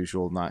man's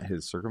unusual, not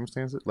his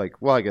circumstances. Like,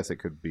 well, I guess it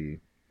could be.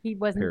 He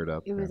wasn't. Paired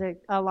up, It was an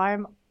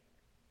alarm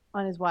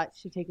on his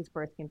watch to take his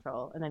birth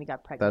control, and then he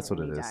got pregnant. That's what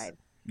and it he is. died.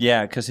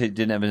 Yeah, because he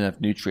didn't have enough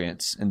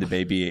nutrients, and the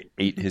baby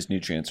ate his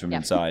nutrients from Yep.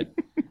 inside.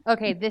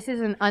 Okay, this is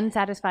an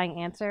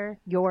unsatisfying answer.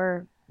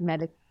 Your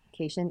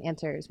medication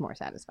answer is more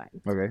satisfying.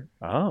 Okay.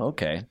 Oh,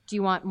 okay. Do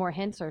you want more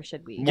hints, or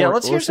should we? Yeah,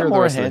 let's hear some the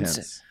more rest of the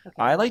hints.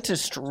 I like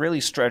to really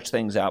stretch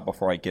things out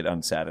before I get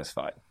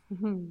unsatisfied.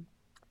 Mhm.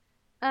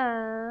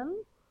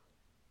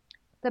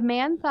 The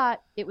man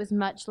thought it was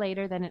much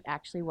later than it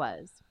actually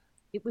was.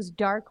 It was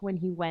dark when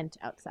he went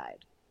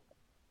outside.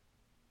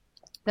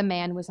 The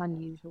man was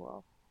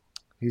unusual.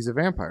 He's a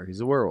vampire. He's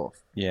a werewolf.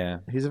 Yeah.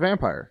 He's a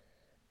vampire.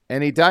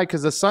 And he died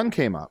because the sun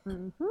came up.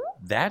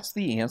 That's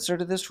the answer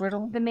to this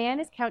riddle? The man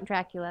is Count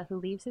Dracula, who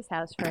leaves his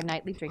house for a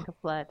nightly drink of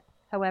blood.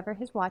 However,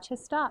 his watch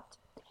has stopped,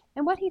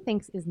 and what he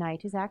thinks is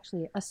night is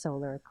actually a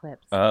solar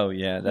eclipse. Oh,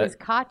 yeah. He is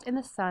caught in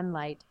the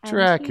sunlight, and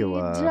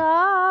Dracula. he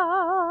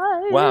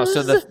dies. Wow,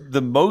 so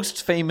the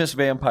most famous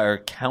vampire,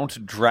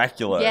 Count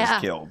Dracula, Yeah.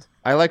 is killed.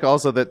 I like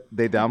also that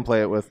they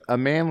downplay it with a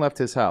man left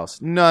his house.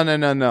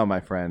 No, my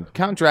friend.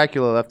 Count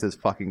Dracula left his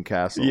fucking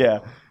castle. Yeah.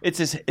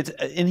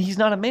 And he's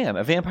not a man.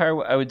 A vampire,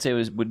 I would say,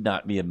 would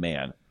not be a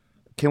man.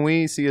 Can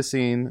we see a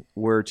scene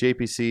where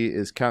JPC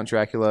is Count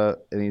Dracula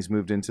and he's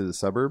moved into the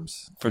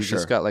suburbs? For He's sure.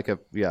 just got like a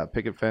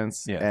picket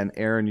fence. Yeah. And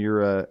Aaron,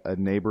 you're a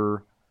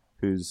neighbor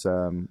who's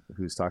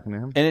talking to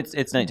him. And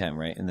it's nighttime,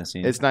 right, in the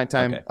scene? It's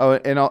nighttime. Okay. Oh,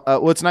 and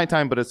well, it's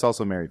nighttime, but it's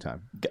also Mary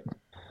time.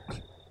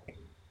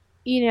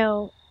 You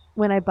know,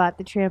 when I bought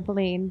the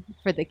trampoline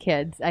for the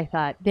kids, I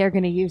thought they're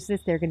going to use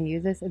this,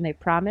 and they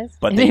promised.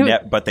 But And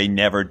they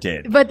never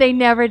did. But they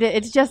never did.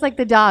 It's just like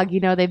the dog,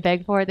 they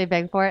beg for it,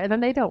 and then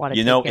they don't want to.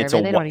 You know, take it's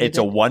care of it. They don't wanna it's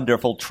use a it.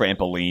 wonderful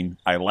trampoline.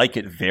 I like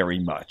it very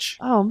much.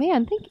 Oh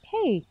man,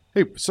 hey,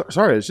 Hey,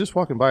 sorry, I was just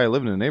walking by. I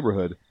live in a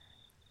neighborhood.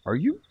 Are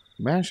you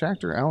MASH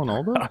actor Alan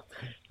Alda?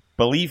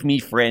 Believe me,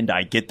 friend,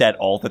 I get that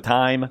all the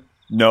time.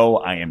 No,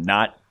 I am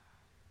not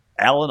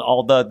Alan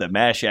Alda, the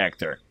MASH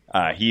actor.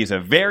 He is a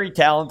very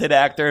talented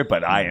actor,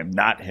 but I am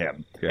not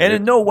him. Okay. And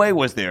in no way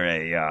was there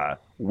a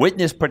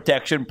witness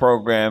protection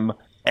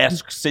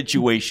program-esque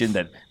situation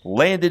that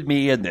landed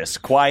me in this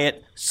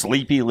quiet,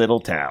 sleepy little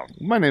town.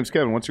 My name's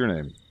Kevin. What's your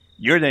name?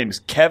 Your name's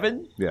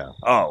Kevin? Yeah.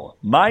 Oh,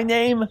 my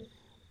name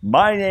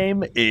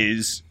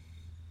is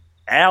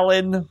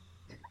Alan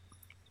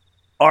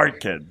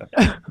Arkin.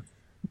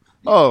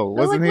 Oh,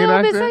 wasn't like he an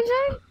Little Miss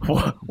actor?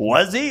 Sunshine?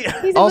 Was he?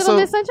 He's a Also-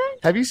 Little Miss Sunshine.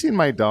 Have you seen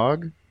my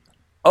dog?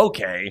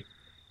 Okay,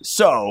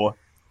 so,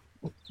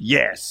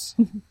 yes,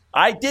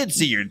 I did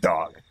see your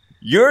dog.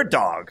 Your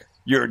dog,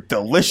 your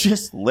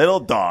delicious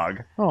little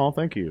dog, Oh,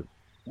 thank you.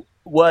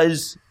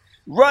 was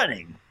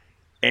running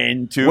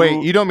into...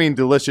 Wait, you don't mean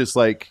delicious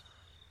like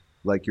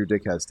your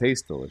dick has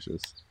taste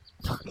delicious?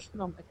 Oh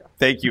my god.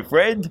 Thank you,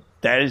 friend.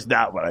 That is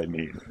not what I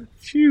mean.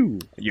 Phew.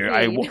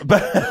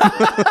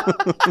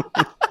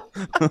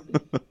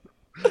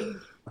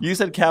 You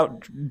said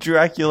Count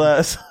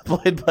Dracula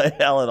played by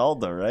Alan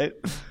Alda, right?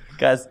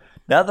 Guys,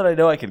 now that I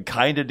know I can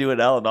kind of do an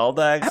Alan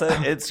Alda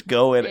accent, it's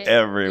going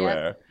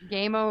everywhere. Yep.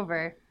 Game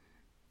over.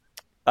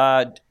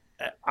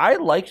 I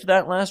liked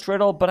that last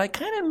riddle, but I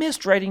kind of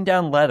missed writing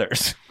down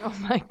letters. Oh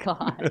my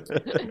god.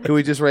 Can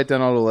we just write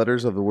down all the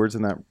letters of the words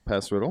in that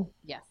past riddle?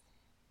 Yes.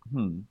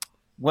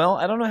 Well,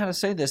 I don't know how to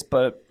say this,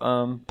 but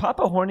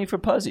Papa horny for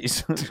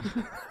puzzies.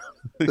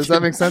 Does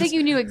that make I sense? think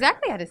you knew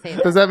exactly how to say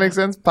that. Does that make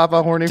sense?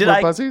 Papa horny did for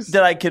I pussies?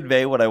 did I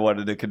convey what I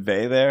wanted to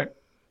convey there?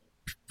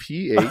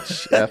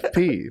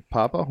 PHFP.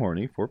 Papa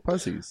horny for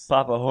pussies.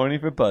 Papa horny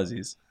for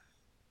puzzies.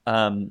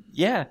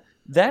 Yeah,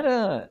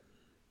 that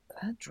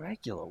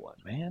Dracula one,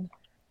 man.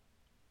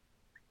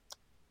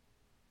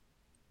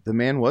 The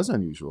man was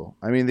unusual.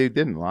 I mean, they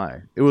didn't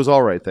lie. It was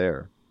all right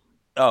there.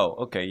 Oh,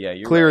 okay, yeah,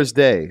 you're Clear right. as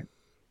day.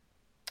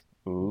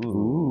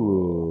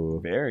 Ooh,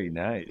 very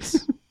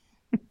nice.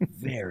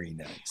 Very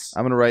nice.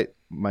 I'm going to write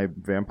my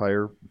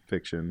vampire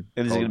fiction.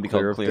 And is it going to be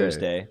called Clear as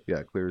Day?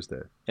 Yeah, Clear as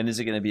Day. And is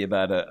it going to be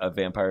about a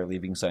vampire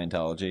leaving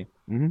Scientology?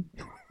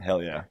 Mm-hmm.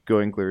 Hell yeah.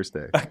 Going Clear as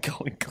Day.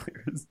 Going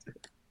Clear as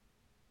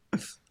Day.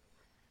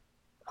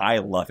 I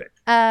love it.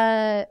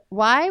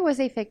 Why was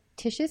a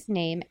fictitious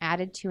name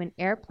added to an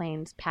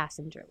airplane's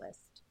passenger list?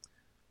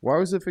 Why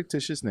was a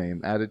fictitious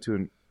name added to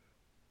an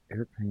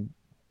airplane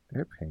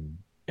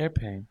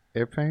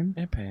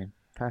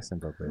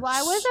passenger list?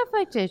 Why was a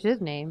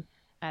fictitious name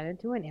added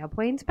to an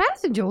airplane's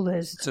passenger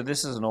list? So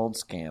this is an old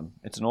scam.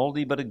 It's an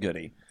oldie but a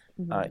goodie.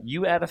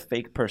 You add a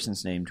fake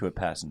person's name to a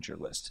passenger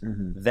list.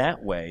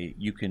 That way,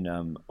 you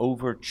can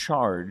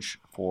overcharge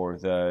for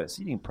the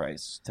seating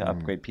price to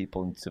upgrade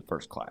people into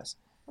first class.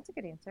 That's a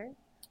good answer.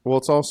 Well,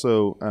 it's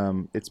also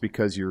it's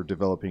because you're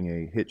developing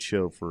a hit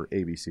show for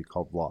ABC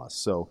called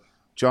Lost. So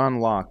John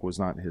Locke was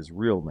not his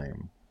real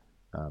name.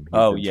 He'd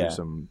been through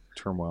some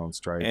turmoil and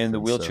strife. And the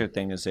wheelchair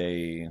thing is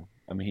he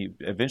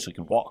eventually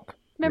can walk.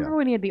 Remember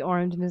when he had the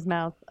orange in his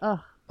mouth? Oh,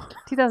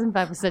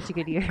 2005 was such a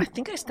good year. I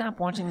think I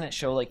stopped watching that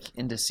show like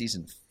into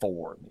season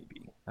 4,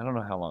 maybe. I don't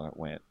know how long it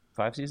went.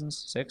 5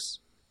 seasons? 6?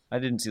 I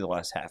didn't see the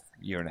last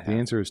year and a half. The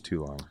answer is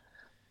too long.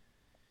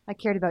 I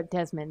cared about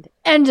Desmond.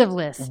 End of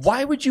list.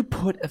 Why would you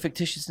put a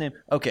fictitious name?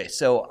 Okay,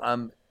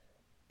 so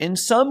in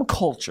some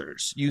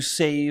cultures, you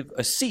save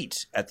a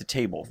seat at the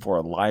table for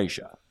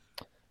Elijah.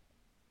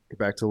 Get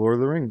back to Lord of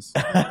the Rings.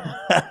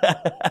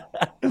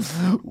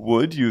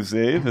 Would you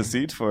save a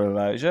seat for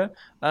Elijah?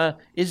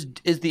 Is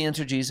the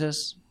answer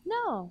Jesus?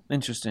 No.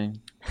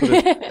 Interesting.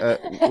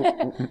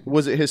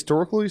 Was it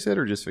historical, you said,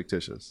 or just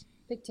fictitious?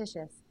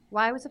 Fictitious.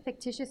 Why was a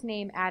fictitious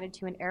name added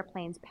to an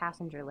airplane's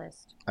passenger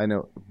list? I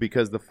know,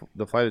 because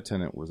the flight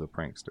attendant was a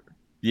prankster.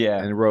 Yeah.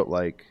 And wrote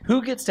like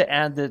Who gets to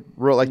add the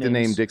the names?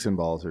 name Dixon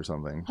Balls or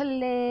something.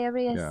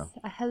 Hilarious. Yeah.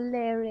 A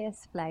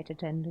hilarious flight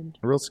attendant.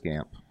 A real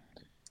scamp.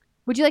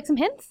 Would you like some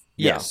hints?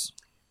 Yes.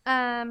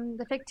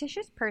 The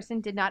fictitious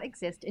person did not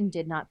exist and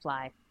did not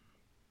fly.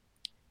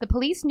 The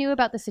police knew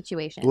about the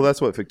situation. Well, that's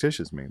what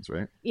fictitious means,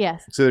 right?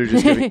 Yes. So they're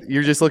just giving,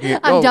 you're just looking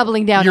at. I'm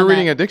doubling down You're on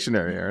reading that. a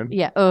dictionary, Aaron.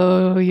 Yeah.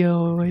 Oh,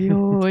 yo,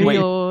 yo, Wait,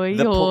 yo,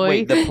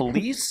 yo. the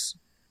police?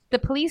 The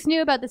police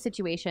knew about the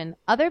situation.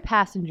 Other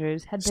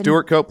passengers had been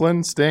Stuart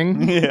Copeland,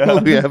 Sting. Yeah.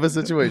 We have a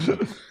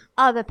situation.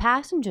 Other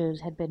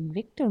passengers had been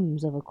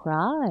victims of a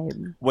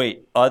crime.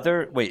 Wait,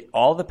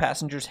 all the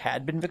passengers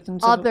had been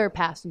victims of Other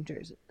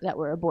passengers that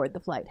were aboard the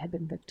flight had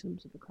been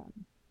victims of a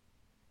crime.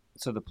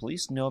 So the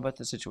police know about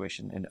the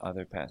situation and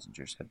other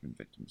passengers had been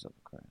victims of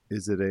a crime.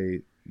 Is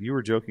it you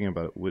were joking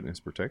about witness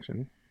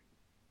protection.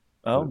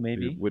 Oh, The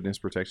maybe. witness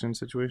protection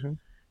situation?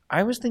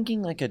 I was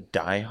thinking like a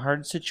Die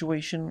Hard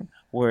situation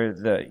where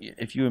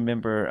if you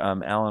remember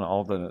Alan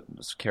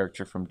Alda's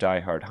character from Die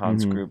Hard,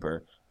 Hans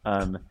Gruber,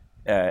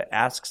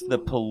 asks the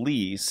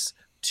police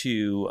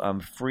to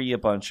free a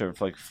bunch of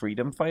like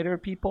freedom fighter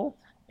people.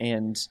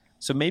 And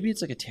so maybe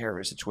it's like a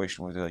terrorist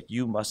situation where they're like,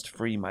 you must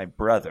free my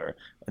brother.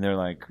 And they're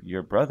like,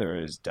 your brother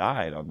has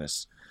died on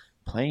this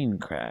plane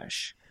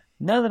crash.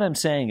 Now that I'm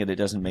saying it, it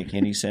doesn't make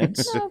any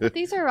sense. No, but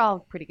these are all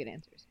pretty good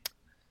answers.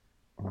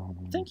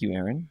 Thank you,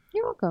 Aaron.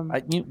 You're welcome.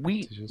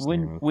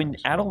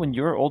 When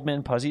you're Old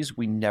Man Puzzies,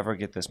 we never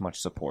get this much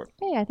support.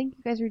 Hey, I think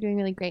you guys are doing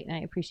really great, and I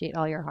appreciate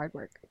all your hard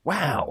work.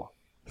 Wow.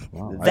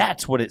 Wow,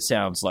 That's what it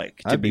sounds like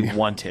to I'd be be-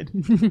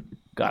 wanted.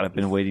 God, I've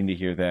been waiting to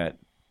hear that.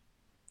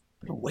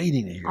 Been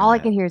waiting to hear All I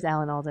that. can hear is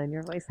Alan Alda in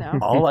your voice now.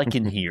 All I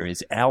can hear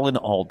is Alan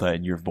Alda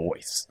in your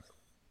voice.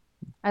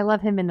 I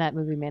love him in that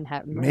movie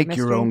Manhattan Murder Make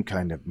your Mystery. own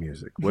kind of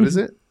music. What is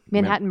it?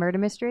 Manhattan Murder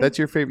Mystery. That's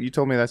your favorite. You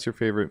told me that's your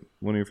favorite.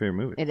 One of your favorite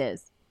movies. It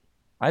is.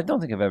 I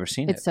don't think I've ever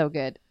seen It's it. so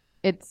good.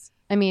 It's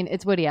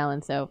Woody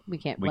Allen, so we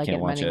can't We like can't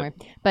it watch it. anymore.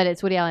 But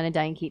it's Woody Allen and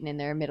Diane Keaton, and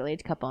they're a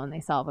middle-aged couple, and they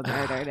solve a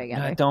murder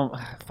together. I don't.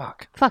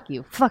 Fuck. Fuck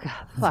you. Fuck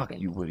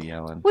You, Woody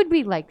Allen. Would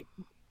be like.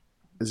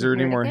 Is there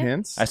any more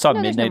hints? I saw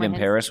No, there's no Midnight more in hints.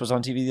 Paris was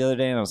on TV the other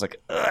day, and I was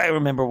like, "Ugh, I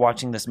remember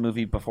watching this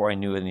movie before I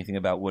knew anything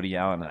about Woody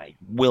Allen, and I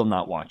will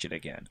not watch it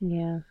again.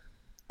 Yeah,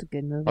 it's a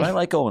good movie. But I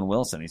like Owen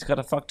Wilson. He's got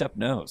a fucked up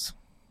nose.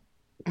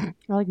 I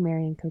like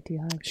Marion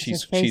Cotillard.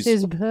 She's- Her face she's-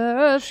 is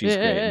perfect. She's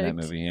great in that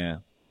movie, yeah.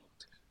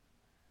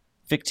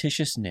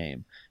 Fictitious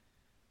name.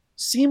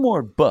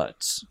 Seymour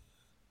Butts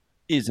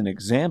is an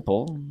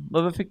example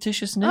of a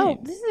fictitious name. Oh,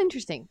 this is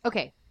interesting.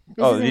 Okay. This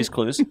Oh, is these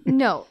clues?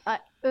 No,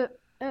 Can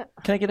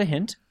I get a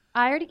hint?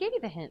 I already gave you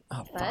the hint.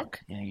 Oh, but fuck.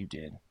 Yeah, you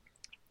did.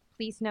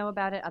 Police know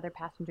about it. Other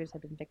passengers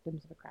have been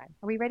victims of a crime.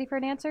 Are we ready for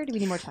an answer? Or do we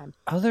need more time?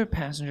 Other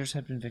passengers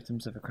have been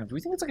victims of a crime. Do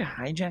we think it's like a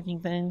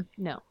hijacking thing?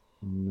 No.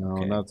 No,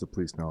 Okay. not the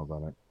police know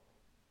about it.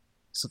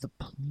 So the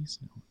police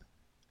know.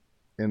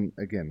 And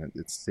again,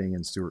 it's staying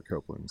in Stuart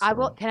Copeland. I so-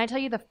 will. Can I tell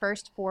you the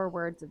first 4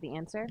 words of the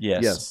answer?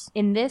 Yes. Yes.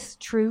 In this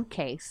true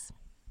case,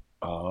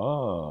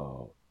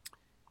 Oh.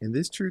 In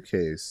this true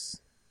case,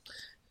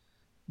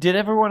 Did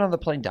everyone on the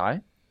plane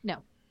die? no.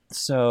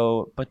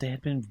 So, but they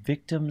had been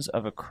victims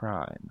of a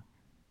crime.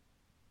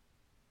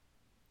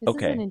 This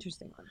Okay. is an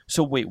interesting one.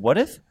 So wait, what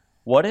if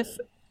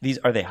these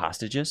are they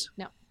hostages?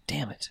 No.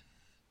 Damn it.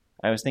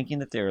 I was thinking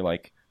that they're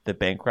like the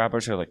bank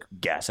robbers are like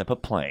gas up a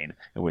plane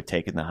and we're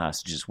taking the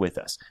hostages with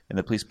us. And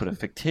the police put a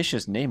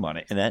fictitious name on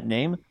it, and that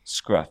name,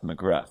 Scruff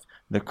McGruff,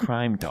 the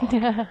crime dog.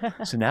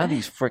 So now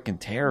these freaking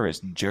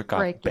terrorists jerk off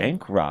Breaking.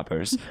 bank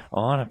robbers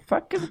on a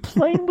fucking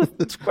plane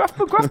with Scruff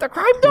McGruff, the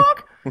crime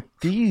dog?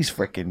 These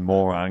freaking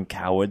moron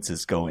cowards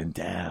is going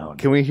down.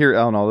 can we hear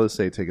Alan Alda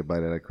say "Take a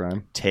bite out of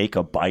crime"? Take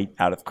a bite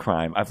out of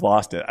crime. I've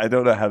lost it. I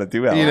don't know how to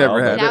do it. You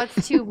never had Now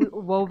it's too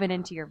woven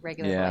into your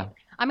regular Yeah. way.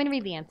 I'm going to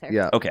read the answer.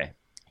 Yeah. Okay.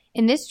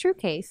 In this true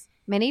case,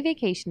 many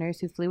vacationers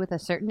who flew with a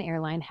certain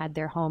airline had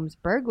their homes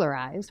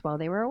burglarized while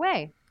they were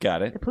away. Got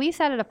The it. police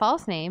added a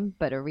false name,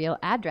 but a real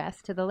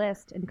address to the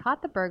list and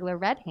caught the burglar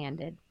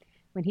red-handed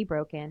when he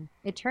broke in.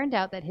 It turned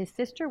out that his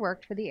sister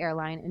worked for the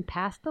airline and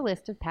passed the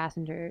list of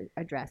passenger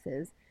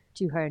addresses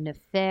to her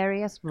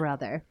nefarious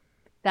brother.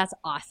 That's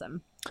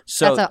awesome.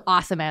 So That's an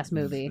awesome-ass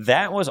movie.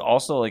 that was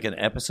also like an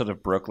episode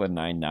of Brooklyn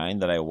Nine-Nine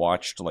that I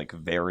watched like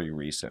very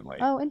recently.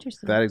 Oh,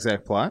 interesting. That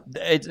exact plot.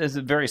 It's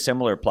a very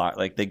similar plot.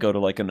 Like they go to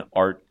like an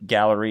art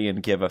gallery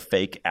and give a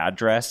fake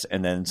address,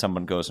 and then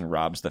someone goes and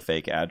robs the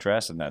fake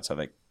address, and that's how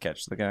they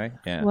catch the guy.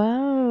 Yeah.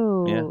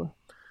 Whoa. Yeah.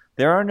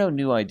 There are no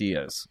new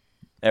ideas.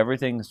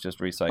 Everything's just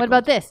recycled. What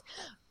about this?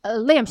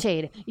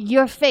 Lampshade,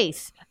 your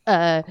face,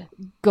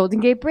 Golden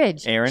Gate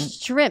Bridge, Aaron?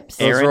 shrimps.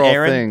 Those are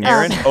all things.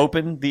 Aaron,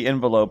 open the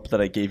envelope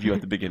that I gave you at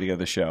the beginning of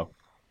the show.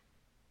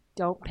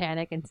 Don't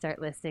panic and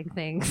start listing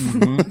things.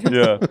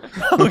 Yeah.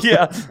 Oh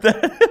yeah.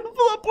 That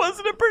envelope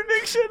wasn't a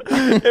prediction.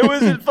 It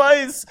was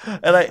advice.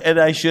 And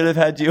I should have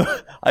had you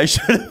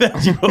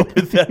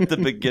open that at the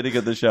beginning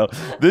of the show.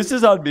 This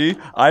is on me.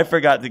 I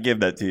forgot to give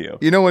that to you.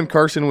 You know when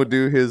Carson would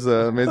do his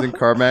amazing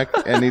Carmack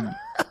and he'd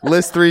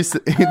list three,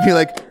 he'd be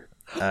like,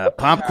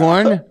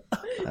 popcorn,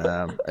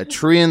 a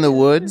tree in the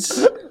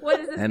woods,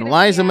 and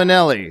Liza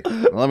Minnelli.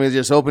 Let me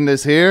just open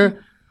this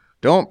here.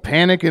 Don't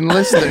panic and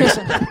list things.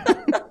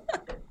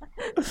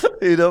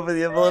 He'd open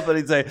the envelope and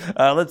he'd say,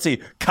 let's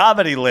see,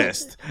 comedy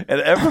list.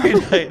 And every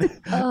night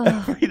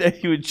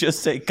he would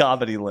just say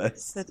comedy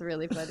list. That's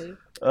really funny.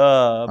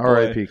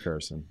 R.I.P.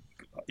 Carson.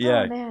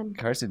 Yeah, Oh, man.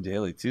 Carson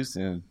Daly, too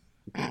soon.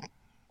 That's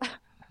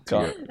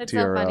so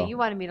TRL. funny. You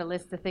wanted me to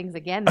list the things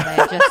again that I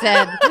just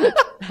said.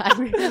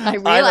 I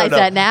realize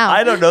that now.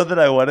 I don't know that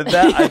I wanted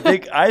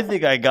that. I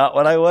think I got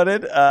what I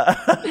wanted.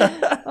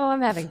 Oh,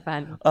 I'm having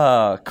fun.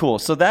 Cool.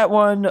 So that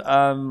one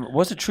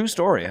was a true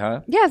story, huh?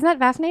 Yeah, isn't that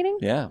fascinating?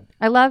 Yeah.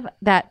 I love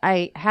that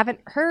I haven't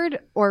heard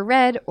or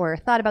read or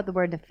thought about the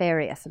word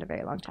nefarious in a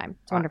very long time.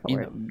 It's a wonderful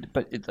word.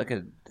 But it's like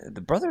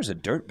the brother's a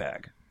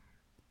dirtbag.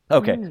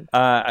 Okay,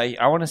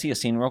 I want to see a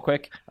scene real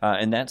quick,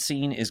 and that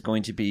scene is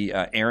going to be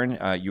Aaron.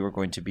 You are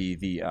going to be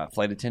the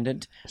flight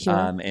attendant, Sure.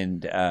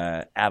 And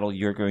Adel,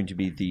 you're going to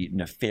be the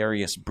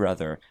nefarious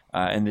brother,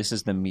 and this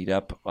is the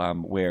meetup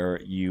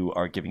where you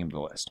are giving him the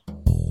list.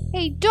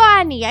 Hey,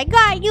 Donnie, I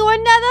got you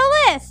another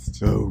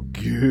list. Oh,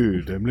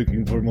 good. I'm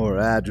looking for more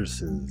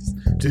addresses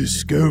to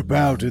scope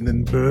out and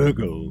then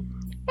burgle.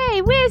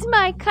 Hey, where's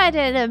my cut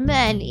of the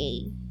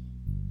money?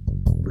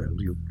 Well,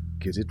 you'll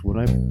get it when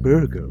I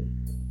burgle.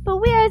 But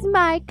where's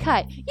my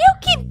cut? You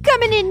keep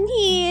coming in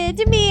here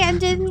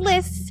demanding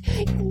lists,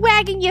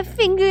 wagging your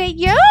finger at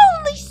your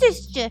only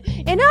sister,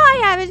 and I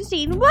haven't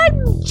seen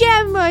one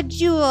gem or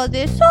jewel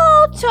this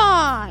whole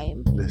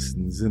time.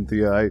 Listen,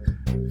 Cynthia, I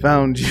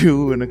found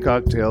you in a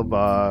cocktail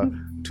bar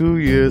 2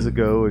 years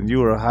ago, and you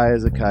were high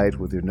as a kite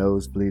with your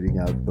nose bleeding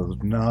out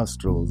both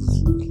nostrils.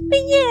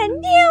 But yeah,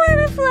 now I'm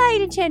a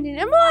flight attendant.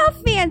 I'm all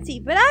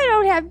fancy, but I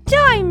don't have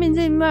diamonds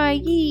in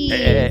my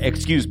ears.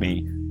 Excuse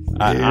me.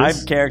 Yes?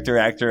 I'm character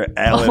actor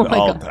Alan my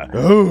Alda,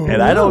 Oh,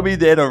 and I don't mean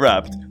to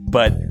interrupt,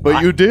 but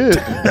you did.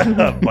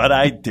 but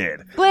I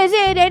did. Was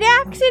it an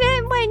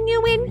accident when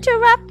you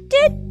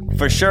interrupted?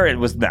 For sure, it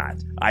was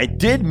not. I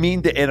did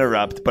mean to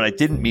interrupt, but I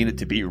didn't mean it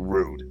to be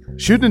rude.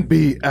 Shouldn't it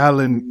be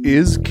Alan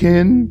is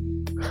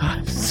kin?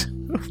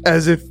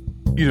 As if,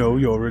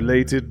 you're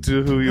related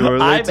to who you're I'm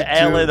related to.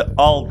 Alan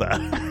Alda.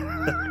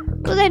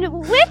 Well, then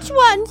which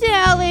one's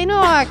Alan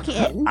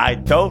Orkin? I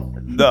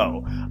don't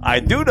know. I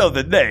do know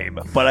the name,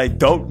 but I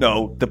don't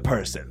know the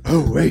person.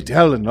 Oh, wait,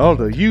 Alan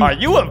Alda, Are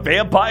you a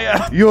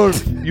vampire?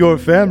 Your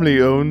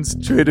family owns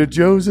Trader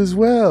Joe's as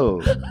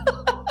well.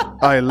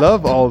 I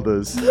love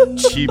Alda's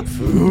cheap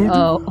food.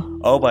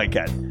 Oh my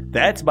god.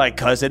 That's my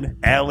cousin,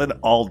 Alan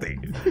Aldi.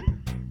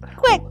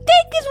 Quick,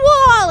 take his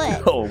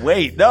wallet! Oh,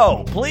 wait,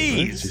 no,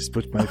 please. Just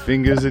put my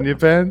fingers in your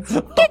pants.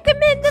 Kick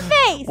him in the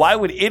face! Why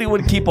would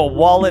anyone keep a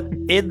wallet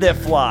in their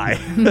fly?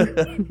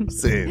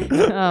 Same.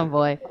 Oh,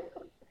 boy.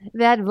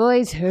 That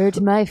voice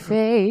hurt my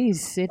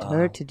face. It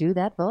hurt to do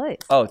that voice.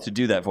 Oh, to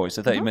do that voice.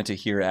 I thought you meant to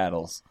hear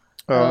Adel's.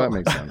 Oh, that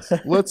makes sense.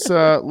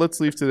 Let's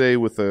leave today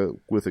with a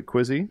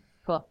quizzy.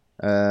 Cool.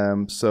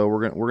 So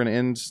we're gonna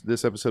end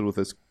this episode with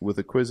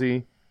a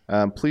quizzy.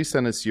 Please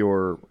send us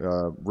your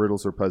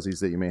riddles or puzzies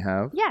that you may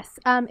have. Yes.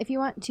 If you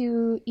want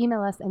to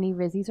email us any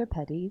rizzies or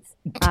putties,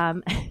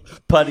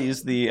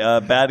 Putty's the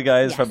bad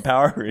guys from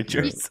Power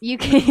Rangers. you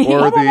can.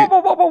 Or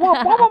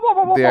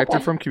the actor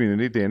from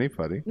Community, Danny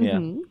Putty.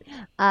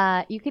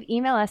 Yeah. You could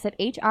email us at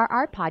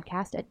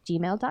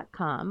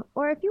hrrpodcast@gmail.com.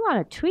 Or if you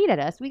want to tweet at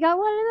us, we got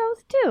one of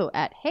those too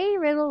at Hey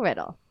Riddle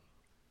Riddle.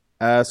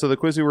 So the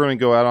quiz we're going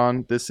to go out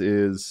on, this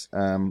is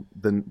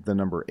the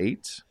number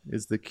 8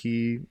 is the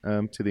key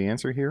to the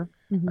answer here.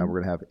 We're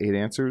going to have 8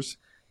 answers.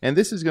 And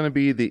this is going to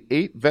be the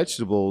 8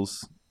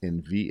 vegetables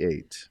in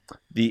V8.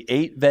 The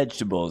 8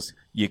 vegetables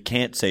you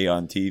can't say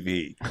on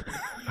TV.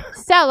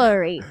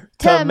 Celery.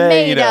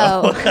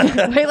 Tomato.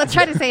 Wait, let's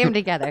try to say them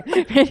together.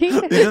 Ready?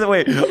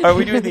 Wait, are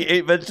we doing the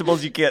 8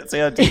 vegetables you can't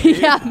say on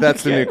TV? Yeah.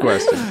 That's the new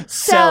question.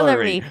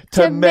 Celery,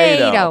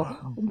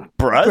 tomato,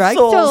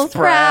 Brussels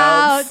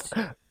sprouts,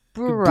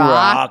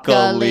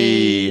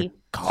 broccoli,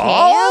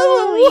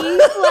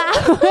 cauliflower,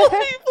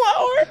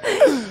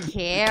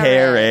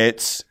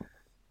 carrots,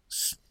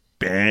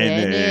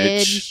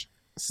 spinach.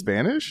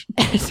 Spanish?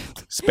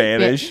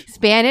 Spanish.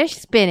 Spanish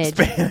spinach.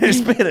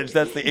 Spinach.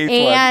 That's the 8th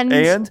And-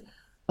 one. And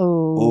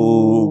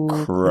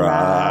okra.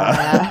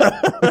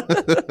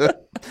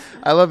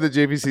 I love that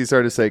JVC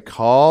started to say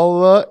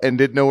call and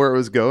didn't know where it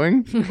was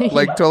going.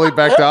 Like totally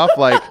backed off.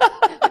 Like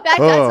That's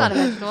not a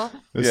vegetable.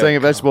 they're saying a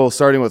vegetable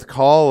starting with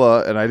call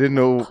and I didn't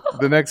know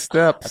the next I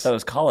steps. thought it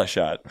was call a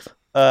shot.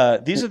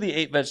 These are the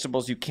 8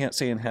 vegetables you can't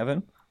say in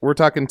heaven. We're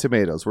talking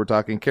tomatoes. We're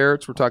talking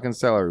carrots. We're talking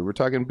celery. We're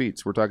talking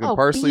beets. We're talking Oh,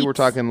 parsley. We're beets.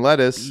 talking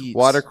lettuce, Beets.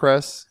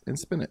 watercress, and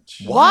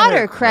spinach.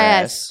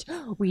 Watercress.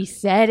 We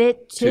said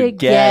it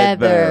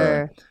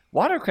together.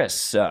 Watercress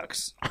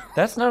sucks.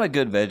 That's not a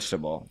good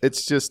vegetable.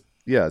 It's just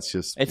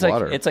It's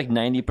water. like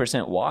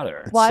 90%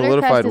 water. Watercress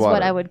solidified is what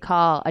water. I would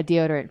call a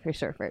deodorant for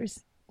surfers.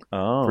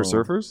 Oh, for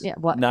surfers. Yeah,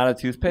 what? Not a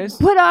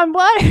toothpaste. Put on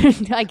water.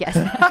 I guess.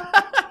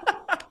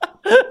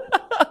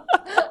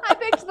 I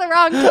picked the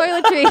wrong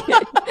toiletry.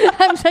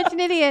 I'm such an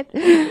idiot.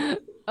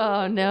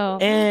 Oh no.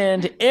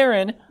 And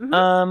Aaron,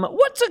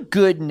 what's a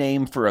good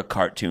name for a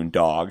cartoon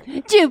dog?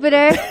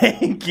 Jupiter.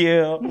 Thank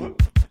you.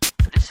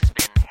 This has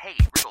been Hey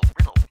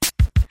Riddle,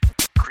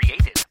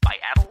 created by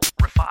Adel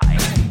Rafai,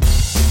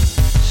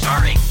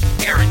 starring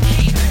Aaron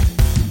Keith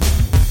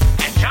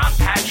and John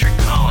Patrick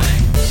Cohen.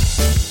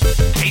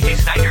 Casey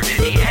Snyder did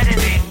the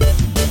editing,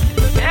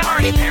 and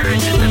Arnie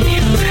Parrish did the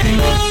music.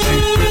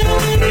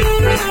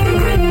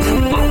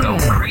 Logo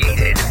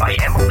created by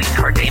Emily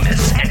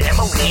Cardamus and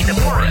Emmeline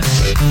Morris.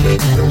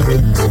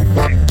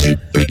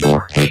 Keep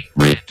your Hey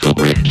Riddle.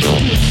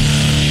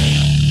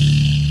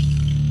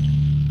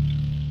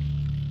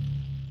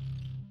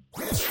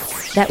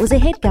 That was a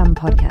headgum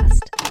podcast.